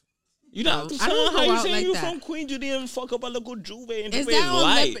 You know, I don't how go you out saying like you that. from Queens? You didn't fuck up a little Juve and Is Juve that on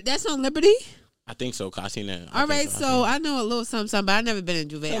light. that's on Liberty? I think so. Cause I seen that. All right, so I know a little something, but I never been in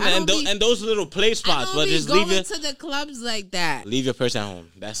Juve. And those little play spots, but just leave leave it to the clubs like that. Leave your purse at home.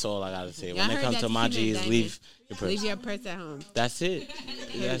 That's all I gotta say. When it comes to my G's, leave your purse. Leave your purse at home. That's it.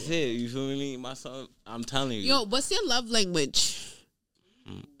 That's it. You feel me, my son? I'm telling you. Yo, what's your love language?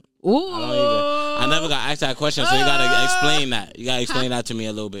 Ooh. I never got asked that question, so you gotta explain that. You gotta explain that to me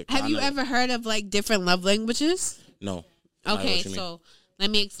a little bit. Have you ever heard of like different love languages? No. Okay, so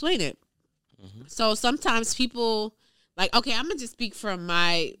let me explain it. Mm-hmm. So sometimes people like, okay, I'm gonna just speak from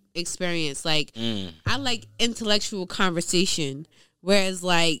my experience. Like, I like intellectual conversation, whereas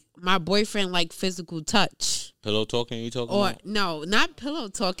like my boyfriend like physical touch. Pillow talking? You talking? Or about? No, not pillow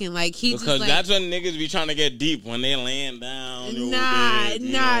talking. Like because just like, that's when niggas be trying to get deep when they laying down. Nah,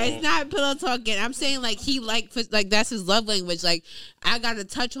 it's not pillow talking. I'm saying like he like that's his love language. Like I gotta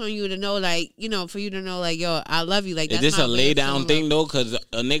touch on you to know, like, you know, for you to know, like, yo, I love you. Like, is that's this a lay down thing though? Because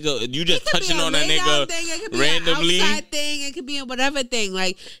a nigga, you just touching on a nigga it could be randomly. An outside thing. It could be a whatever thing.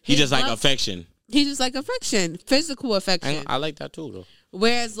 Like he just like affection. He just like affection, physical affection. I like that too though.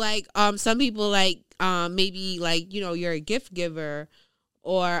 Whereas like some people like maybe like, you know, you're a gift giver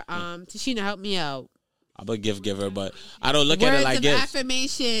or Tashina, help me out. I'm a gift giver, but I don't look Words at it like of gifts.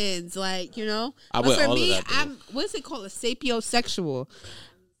 Affirmations, like, you know. But for all me, of that, what's it called? A sapiosexual.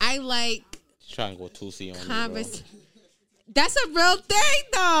 I like trying to go 2C on you, bro. That's a real thing,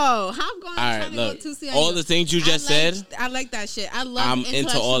 though. How I'm going to go 2C on all the things you just said. I like that shit. I love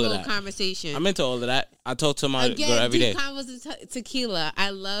into all of that conversation. I'm into all of that. I talk to my girl every day. Convos and Tequila. I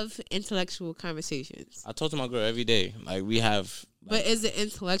love intellectual conversations. I talk to my girl every day. Like we have. But is it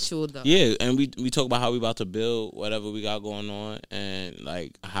intellectual though? Yeah, and we talk about how we about to build whatever we got going on, and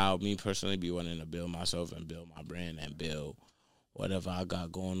like how me personally be wanting to build myself and build my brand and build whatever I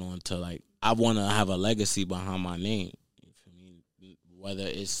got going on. To like, I want to have a legacy behind my name. Whether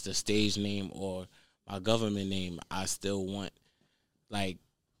it's the stage name or my government name, I still want like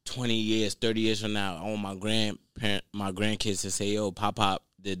 20 years, 30 years from now, I want my grandkids to say, yo, Pop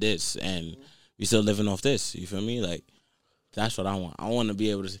did this and we still living off this. You feel me? Like, that's what I want. I want to be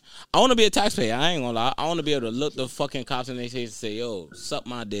able to, I want to be a taxpayer. I ain't gonna lie. I want to be able to look the fucking cops in their face and say, yo, suck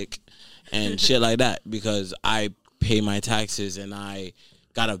my dick and shit like that because I pay my taxes and I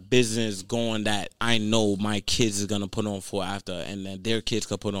got a business going that I know my kids is going to put on for after and then their kids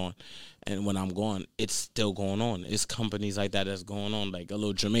could put on. And when I'm gone, it's still going on. It's companies like that that's going on, like a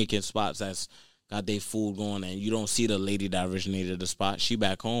little Jamaican spots that's got their food going and you don't see the lady that originated the spot. She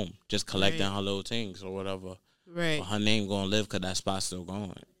back home just collecting her little things or whatever. Right. But her name going to live because that spot's still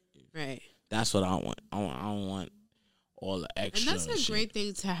going. Right. That's what I want. I don't want all the extra. And that's a great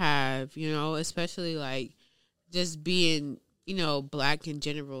thing to have, you know, especially like just being, you know, black in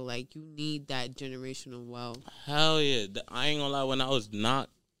general. Like, you need that generational wealth. Hell yeah. I ain't gonna lie, when I was knocked,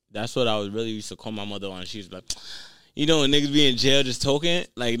 that's what I was really used to call my mother on. She was like, you know, when niggas be in jail just talking,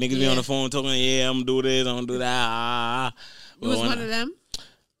 like niggas be on the phone talking, yeah, I'm gonna do this, I'm gonna do that. You was one of them?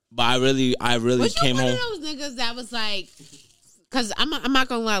 But I really Was you came one home. of those niggas that was like, because I'm not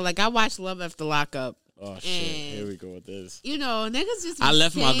gonna lie, like I watched Love After Lockup. Oh shit! Here we go with this. You know, niggas just. I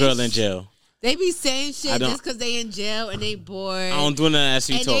left my girl in jail. They be saying shit just because they in jail and they bored. I don't do none of that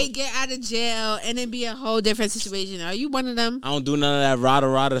sweet talk. And they get out of jail and it be a whole different situation. Are you one of them? I don't do none of that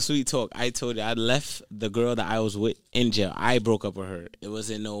rada sweet talk. I told you I left the girl that I was with in jail. I broke up with her. It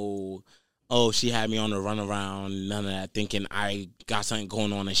wasn't no, oh, she had me on the runaround, none of that, thinking I got something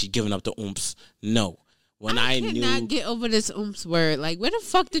going on and she giving up the oomph. No. When I cannot get over this oomph word. Like, where the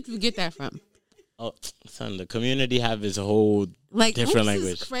fuck did you get that from? Oh, son, the community have its whole different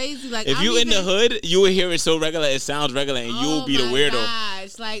language. Is crazy. Like, if you in the hood, you will hear it so regular, it sounds regular, and you'll be the weirdo.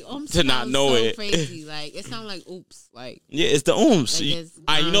 Gosh, like to not know so it. Crazy. Like it sounds like oops. Like yeah, it's the oomph.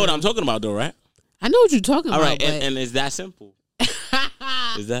 Like you know what I'm talking about, though, right? I know what you're talking about. All right, and it's that simple.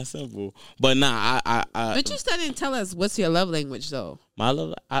 It's that simple. But nah, I but you still didn't tell us what's your love language, though. My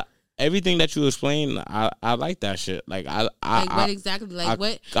love, everything that you explain, I like that shit. Like what exactly? Like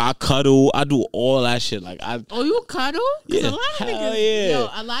what? I cuddle. I do all that shit. Like Oh, you cuddle? Yeah. A lot of hell niggas. Yeah. Yo,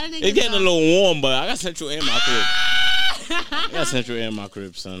 a lot of niggas. It's getting a little warm, but I got central air in my crib. I got central air in my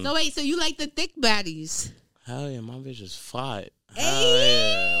crib, son. So wait, so you like the thick baddies? Hell yeah, my bitch is fight. Hell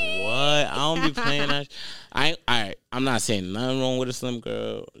yeah. What? I don't be playing that. I'm not saying nothing wrong with a slim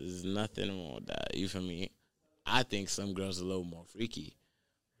girl. There's nothing wrong with that. You feel me? I think some girls are a little more freaky.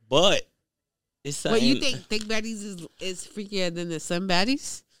 But it's something. What, you think thick baddies is freakier than the slim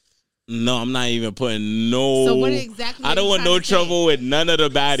baddies? No, I'm not even putting no. So what exactly? I don't want no trouble with none of the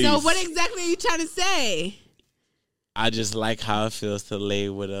baddies. So what exactly are you trying to say? I just like how it feels to lay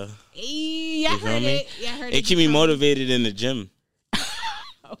with a. Yeah, I heard it. Yeah, I heard it. It keep me motivated in the gym.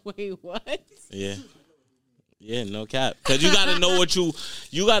 Wait, what? Yeah. Yeah, no cap. Because you got to know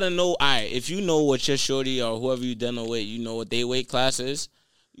you got to know, all right, if you know what your shorty or whoever you dealing with, you know what they weight class is,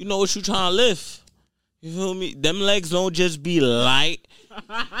 you know what you trying to lift. You feel me? Them legs don't just be light.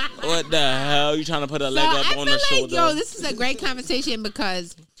 What the hell? You trying to put a leg up on the shoulder? Yo, this is a great conversation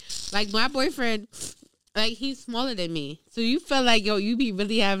because, like, my boyfriend, like, he's smaller than me. So you feel like, yo, you be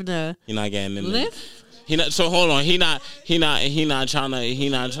really having a You're not getting in lift? So hold on. He not trying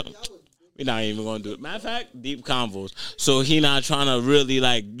to, we're not even going to do it. Matter of fact, deep convos. So he not trying to really,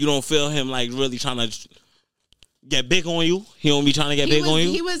 like, you don't feel him, like, really trying to get big on you? He don't be trying to get big on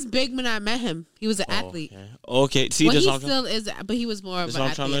you? He was big when I met him. He was an athlete. Okay. See, well, this he still is, but he was more of an athlete.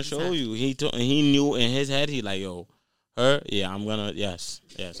 That's what I'm trying to show you. He knew in his head, he like, yo, her, yeah, I'm going to, yes,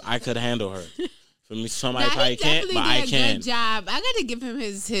 I could handle her. For me, somebody probably can't, but I can. Good job. I got to give him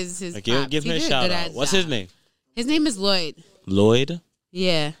his okay, give him a shout out. What's his name? His name is Lloyd. Lloyd?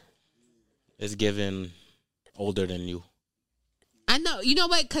 Yeah. Is given older than you. I know. You know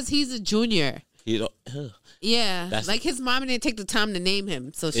what? Because he's a junior. Yeah. Like his mom didn't take the time to name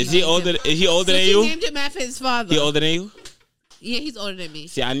him. So is he older? Is he older than you? She named him after his father. He older than you? Yeah, he's older than me.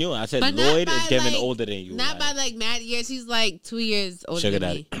 See, I knew. I said Lloyd is given older than you. Not by like mad years. He's like 2 years older sugar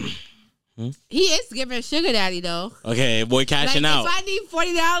than daddy. me. He is giving sugar daddy though. Okay, boy, cashing out. If I need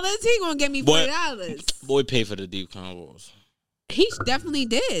 $40, he gonna give me $40. Boy, pay for the deep convos. He definitely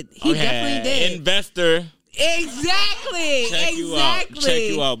did. He definitely did. Investor. Exactly. Check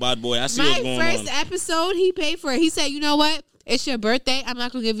you out, bad boy. I see what's going on. My first episode, he paid for it. He said, "You know what? It's your birthday. I'm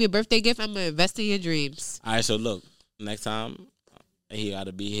not gonna give you a birthday gift. I'm gonna invest in your dreams." All right. So look, next time he got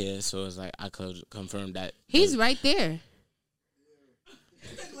to be here. So it's like I could confirm that he's right there.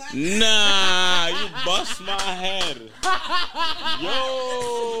 Nah, you bust my head.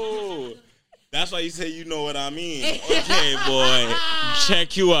 Yo. That's why you say you know what I mean. Okay, boy.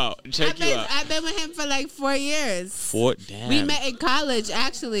 Check you out. I've been with him for like 4 years. Damn. We met in college,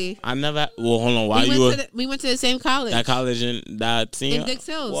 actually. I never. Well, hold on. Why we went to the same college. That college in that scene? In Dix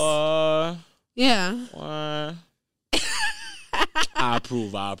Hills. What? Yeah. What? I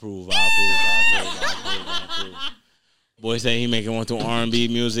approve. Boy said he making one to R&B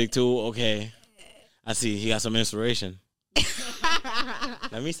music too. Okay. I see. He got some inspiration.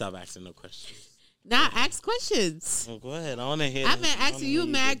 Let me stop asking no questions. Nah, ask questions. Oh, go ahead. I want to hear. I've been asking you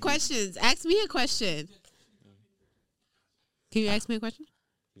mad questions. Ask me a question. Can you ask me a question?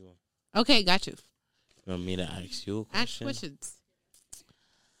 Okay, got you. You want me to ask you a question? Ask questions.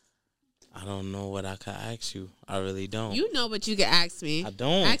 I don't know what I could ask you. I really don't. You know what you can ask me. I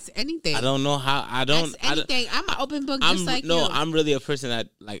don't. Ask anything. I don't know how. I don't. Ask anything. I'm an open book just like you. No, I'm really a person that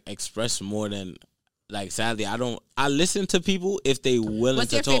like express more than like. Sadly, I don't. I listen to people if they willing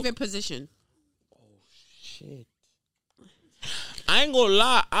What's to talk. your favorite position? Oh shit! I ain't gonna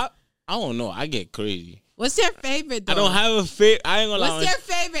lie. I don't know. I get crazy. What's your favorite? Though? I don't have a favorite. I ain't gonna lie. What's your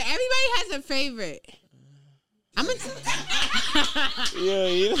favorite? Everybody has a favorite. I'm gonna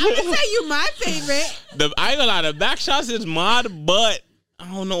Yeah, tell you my favorite. I ain't gonna lie, the back shots is mod, but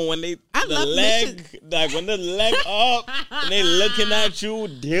I don't know when I the love leg, like when the leg up and they looking at you,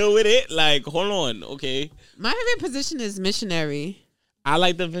 deal with it. Like, hold on, okay. My favorite position is missionary. I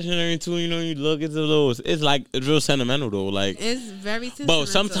like the visionary too. You know, you look at the those. It's like it's real sentimental though. Like It's very sentimental. but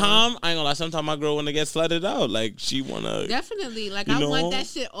sometimes I ain't gonna lie. Sometimes my girl wanna get slutted out. Like she wanna Definitely. Like you I know? want that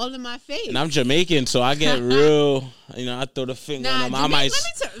shit all in my face. And I'm Jamaican, so I get real. You know, I throw the finger Nah, on them. I might.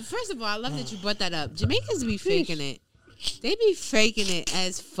 first of all, I love that you brought that up. Jamaicans be faking it. They be faking it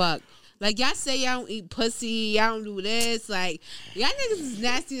as fuck. Like y'all say y'all don't eat pussy, y'all don't do this. Like y'all niggas is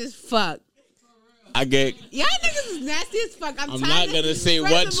nasty as fuck. I get. Y'all niggas is nasty as fuck. I'm not gonna say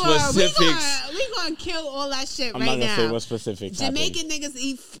what specifics. We gonna kill all that shit I'm right not gonna now. say what specifics. Jamaican niggas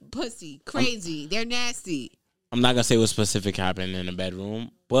eat pussy. Crazy. They're nasty. I'm not gonna say what specific happened in the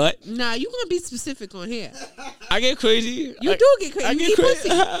bedroom, but Nah, you gonna be specific on here. I get crazy. You do get crazy. I You get eat crazy.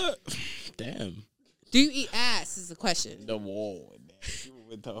 pussy. Damn. Do you eat ass? Is the question. The wall.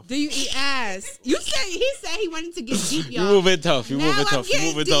 Tough. Do you eat ass? He said he wanted to get deep, y'all. You moving tough. You Now moving I'm tough. You getting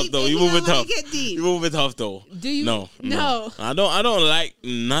moving deep, tough though. and You you moving don't wanna tough. get deep. You moving tough though. Do you? No. I don't like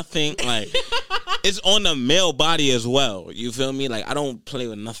nothing like it's on the male body as well. You feel me? Like I don't play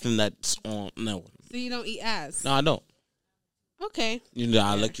with nothing that's on no. So you don't eat ass? No, I don't. Okay. You know,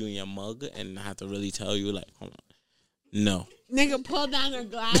 I look you in your mug and I have to really tell you like, hold on. No. Nigga, pull down her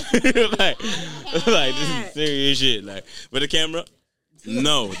glass. like this is serious shit. Like with the camera.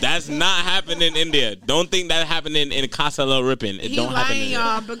 No, that's not happening in there. Don't think that happening in Scottie Rippin. It don't happen in there.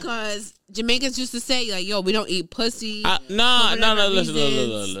 Y'all, because Jamaicans used to say like, "Yo, we don't eat pussy." Nah.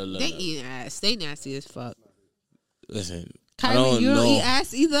 Listen. They eat ass. They nasty as fuck. Listen, Kylie, you don't know. eat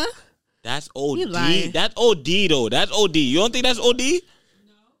ass either. That's You OD. lying. That's OD though. That's OD. You don't think that's OD? No.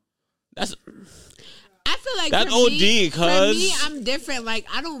 That's. I feel like That's for OD, me, cuz. for me, I'm different. Like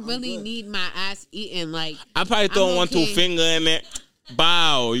I don't really need my ass eaten. Like I probably throw I'm 1, 2 okay. finger in there.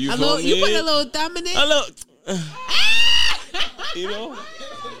 Bow. You feel me? You put a little thumb in it. A little. You know.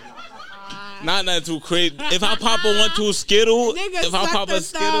 Not nothing too crazy. If I pop a 1, 2 Skittle, Nigga, if I suck pop the a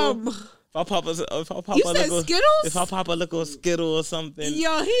Skittle, thumb. if I pop a You said little, Skittles? if I pop a little Skittle or something,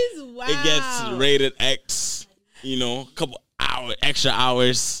 Yo, he's wow. it gets rated X. You know, a couple extra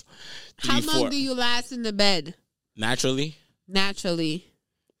hours. 3, How 4. long do you last in the bed? Naturally,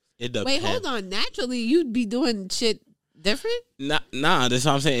 it depends. Wait, hold on. Naturally, you'd be doing shit different? Nah, that's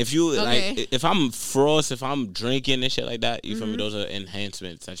what I'm saying. If you Okay. like, if I'm frost, if I'm drinking and shit like that, you feel me? Those are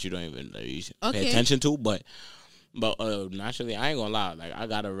enhancements that you don't even pay attention to. But naturally, I ain't gonna lie. Like, I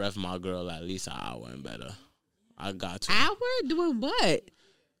gotta ref my girl at least an hour and better. I got to. Hour? Doing what?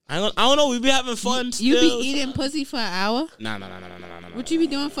 I don't know. We be having fun. You still. be eating pussy for an hour? Nah. What you be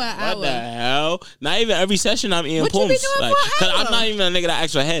doing for an hour? What the hell? Not even every session I'm eating What you be pumps. doing Like, for an cause I'm hour? not even a nigga that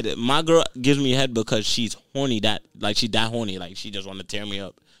asks for head. My girl gives me head because she's horny. She that horny. Like she just want to tear me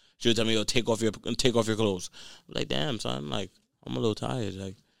up. She'll tell me, "Yo, take off your clothes." I'm like, damn, son. Like I'm a little tired.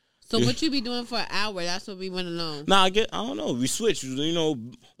 Like. So what you be doing for an hour? That's what we want to know. Nah, I don't know. We switch. You know,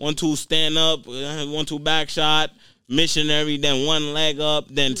 1, 2 stand up, 1, 2 back shot, missionary, then 1 leg up,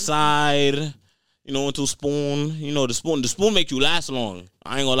 then side. You know, 1, 2 spoon. You know, the spoon make you last long.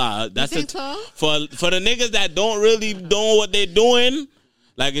 I ain't gonna lie. That's think so? For the niggas that don't really know what they're doing.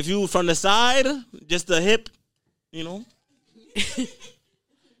 Like if you from the side, just the hip, you know.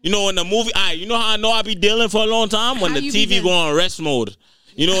 You know, in the movie, you know how I know I be dealing for a long time? When How the you be TV dealing? go on rest mode.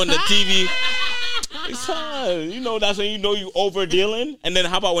 You know, when the TV... It's time. You know, that's when you know you over dealing. And then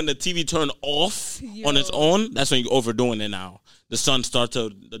how about when the TV turn off on its own? That's when you overdoing it now. The sun start to,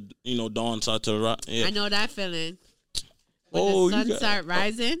 dawn start to rise. Yeah. I know that feeling. When the sun start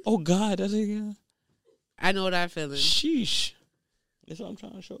rising. Oh, God. That's it, yeah. I know that feeling. Sheesh. That's what I'm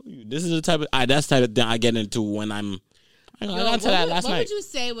trying to show you. This is the type of... that's the type of thing I get into when I'm... I got into that last night. What would you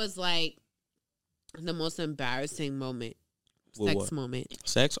say was like the most embarrassing moment? With Sex what? moment.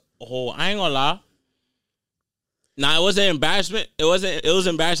 Sex? Oh, I ain't gonna lie. Nah, it wasn't embarrassment. It was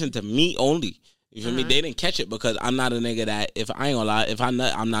embarrassing to me only. You feel me? They didn't catch it because I'm not a nigga that if I ain't gonna lie, if I'm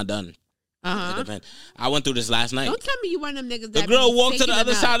not done. It depends. I went through this last night. Don't tell me you one of them niggas. The that girl be walked to the faking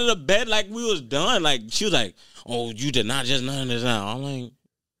other it out. side of the bed like we was done. Like she was like, "Oh, you did not just nut this out." I'm like,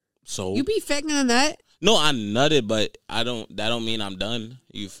 "So You be faking a nut? no, I nutted, but I don't. That don't mean I'm done.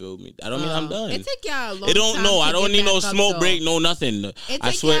 You feel me? I don't mean I'm done. It take y'all a long It don't. time. No, to I don't get need no back up, smoke though. break. No nothing. It I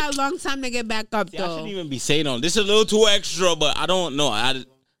take swear. y'all a long time to get back up I though. shouldn't even be saying on. This is a little too extra, but I don't know.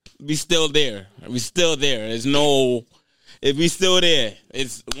 We still there. We still there. If we still there,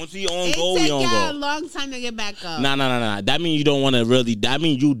 it's once we on go, we on It take y'all a go. long time to get back up. Nah. That means you don't want to really. That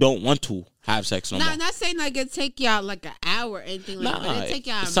means you don't want to have sex no more. I'm not saying like it take y'all like an hour or anything like that. But it take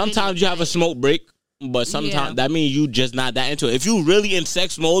y'all. Sometimes you have a smoke break, but sometimes that means you just not that into it. If you really in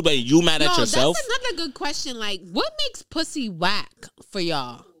sex mode, but you mad at yourself. That's another good question. Like, what makes pussy whack for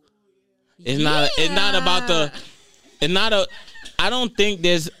y'all? It's not. It's not about the. It's not a. I don't think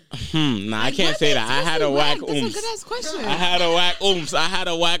there's. I can't say that. I had a whack That's a ooms. good ass question. I had a whack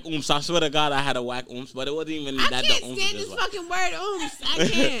ooms. I swear to God, I had a whack ooms, but it wasn't even I that. can't The ooms stand was this whack. fucking word ooms. I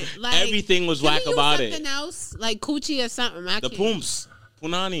can't. Like, Everything was whack about it. Something else like coochie or something. The pooms,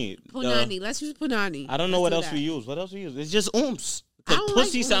 punani. Punani. Let's use punani. I don't know Let's what do else that. we use. What else we use? It's just ooms. I don't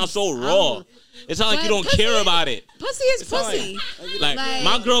Pussy like sounds so ooms. raw. It sounds like you don't care about it. Pussy is pussy. Like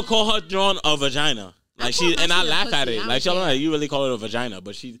my girl called her drawn a vagina. Like I laugh at it. Like you really call it a vagina,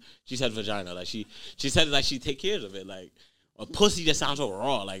 but she said vagina. Like she said like she take care of it. Like a pussy just sounds so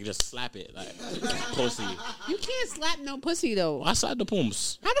raw. Like just slap it. Like pussy. You can't slap no pussy though. I slap the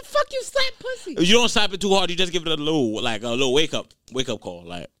pooms. How the fuck you slap pussy? You don't slap it too hard. You just give it a little wake up call.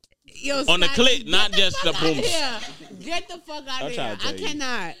 Like Yo, on the clit, not just the fuck outta pooms. here. Get the fuck out of here. I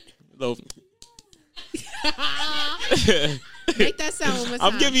cannot. Make that sound one more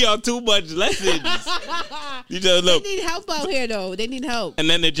time. I'm giving y'all too much lessons. You just look. They need help out here though. They need help. And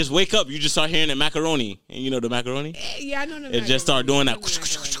then they just wake up. You just start hearing the macaroni. And you know the macaroni? Yeah, I know the macaroni. It just start doing that.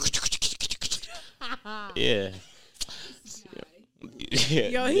 Yeah.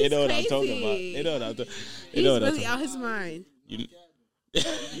 Yo, he's they know what crazy. I'm talking about. They know what I'm talking about. He's really out his mind.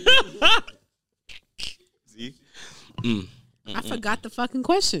 See? I forgot the fucking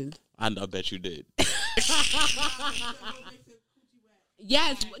question. I bet you did.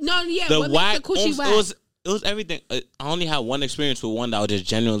 Yes. No, yeah. The what whack. makes the coochie whack? It was everything. I only had one experience with one that was just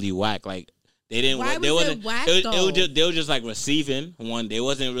genuinely whack. Like they didn't. Why they was wasn't. it whack, they though? were just like receiving one. They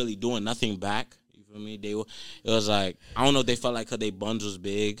wasn't really doing nothing back. You feel me? It was like I don't know if they felt like 'cause they buns was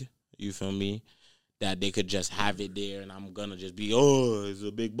big. You feel me? That they could just have it there, and I'm gonna just be it's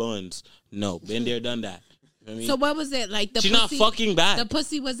a big buns. No, been there, done that. You feel me? So what was it like? She's not fucking back. The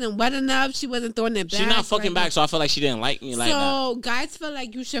pussy wasn't wet enough. She wasn't throwing it back. She's not fucking back, so I feel like she didn't like me like that. So guys feel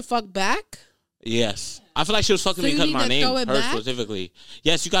like you should fuck back. Yes. I feel like she was fucking me you because need my to name, throw it her back? specifically.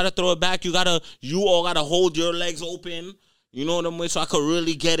 Yes, you gotta throw it back. You all gotta hold your legs open. You know what I'm saying? So I could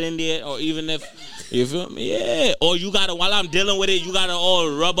really get in there, or even if you feel me, yeah. Or you gotta while I'm dealing with it, you gotta all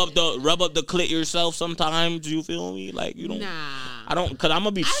rub up the clit yourself. Sometimes you feel me, like you don't. Nah. I don't, cause I'm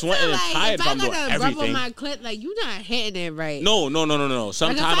gonna be sweating and tired if I'm doing rub everything. on my clit, like you not hitting it right. No.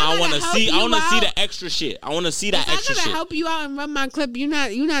 Sometimes Like, I I want to gotta see. help I want to you see out. the extra shit. I want to see that If extra I gotta shit. help you out and rub my clip, you're not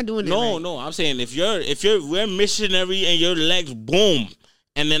doing it right. No. I'm saying if we're missionary and your legs boom,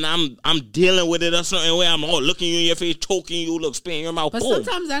 and then I'm dealing with it a certain way. I'm all looking you in your face, choking you, look, spitting your mouth. But boom.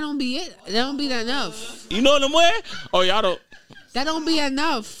 sometimes that don't be it. That don't be enough. You know what I'm saying? Oh, y'all don't. That don't be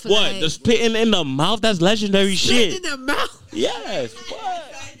enough. What? Like, The spitting in the mouth? That's legendary spit shit. in the mouth. Yes.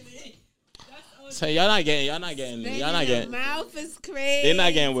 What? So y'all not getting. The mouth is crazy. They're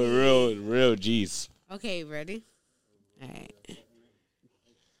not getting with real G's. Okay, ready? All right.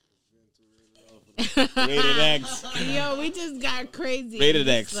 Rated X. Yo, we just got crazy. Rated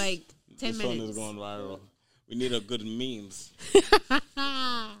It's X. like 10 This one minutes. is going viral. We need a good memes.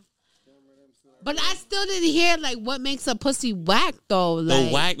 But I still didn't hear like what makes a pussy whack though. Like,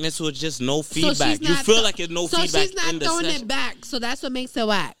 The whackness was just no so feedback. she's You not feel like it's no feedback So she's not in the throwing sex. it back. So that's what makes it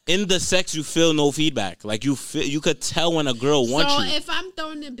whack. In the sex, you feel no feedback. Like you could tell when a girl wants So you. if I'm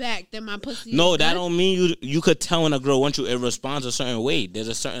throwing it back, then my pussy. No, is that good? don't mean you could tell when a girl wants you. It responds a certain way. There's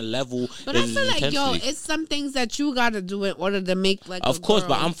a certain level. But I there's feel like intensity. it's some things that you gotta do in order to make like. Of a course, girl.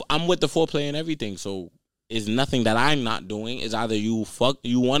 but I'm with the foreplay and everything. So it's nothing that I'm not doing. It's either you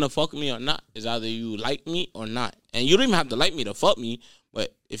want to fuck me or not. It's either you like me or not. And you don't even have to like me to fuck me.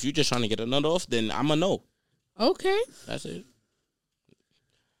 But if you're just trying to get a nut off, then I'm a no. Okay. That's it.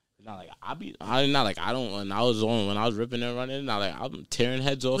 It's not like I don't. When I was ripping and running, not like I'm tearing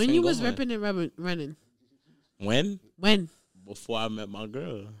heads off. When and you was going. ripping and running. When? When? Before I met my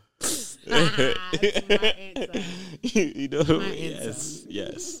girl. That's my answer. You know what I mean? answer.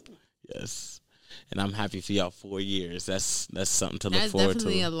 Yes. And I'm happy for y'all 4 years. That's something to look That's forward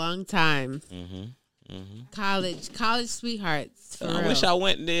definitely to. a long time. Mm-hmm. College sweethearts. For I real. wish I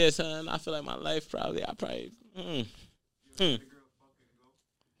went there, son. I feel like my life probably.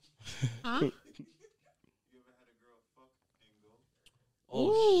 Huh?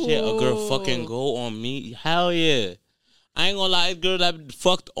 Oh shit! A girl fucking go on me? Hell yeah! I ain't gonna lie, girl that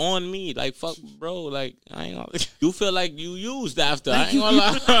fucked on me. Like, fuck, bro. Like, I ain't gonna. You feel like you used after. I ain't gonna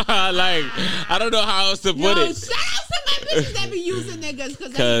lie. Like, I don't know how else to put it. Shout out to my bitches that be using niggas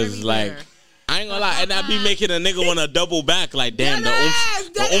because like. I ain't gonna lie, and I be making a nigga want to double back. Like, damn, the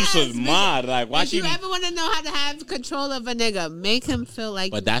oomph was mad. Like, why if you ever want to know how to have control of a nigga, make him feel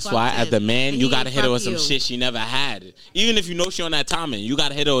like. But that's why, as a man, you gotta hit her with some shit she never had. Even if you know she on that timing, you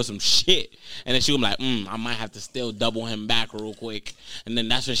gotta hit her with some shit, and then she gonna be like, I might have to still double him back real quick, and then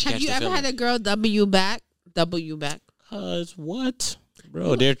that's when she. Have you ever had a girl double you back? Cause what,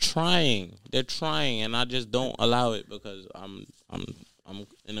 bro? They're trying, and I just don't allow it because I'm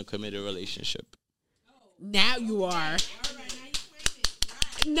in a committed relationship. Now you are.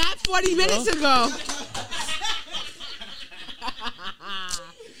 Not 40 minutes ago.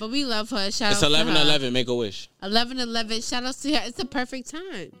 But we love her. Shout it's out 11:11. Make a wish. 11:11. Shout out to her. It's a perfect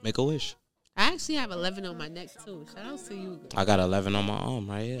time. Make a wish. I actually have 11 on my neck too. Shout out to you. I got 11 on my arm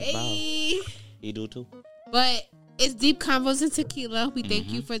right here. Hey. Wow. You do too. But it's Deep Convos and Tequila. We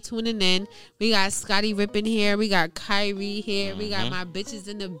thank you for tuning in. We got Scottie Rippin here. We got Kyrie here. We got my bitches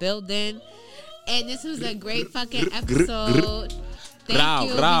in the building. And this was a great fucking episode. Thank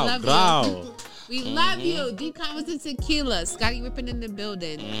you. We love you. We love you. Deep Convos and Tequila. Scottie Rippin in the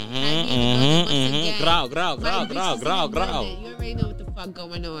building. Growl. You already know what the fuck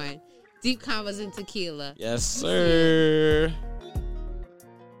going on. Deep Convos and Tequila. Yes, sir.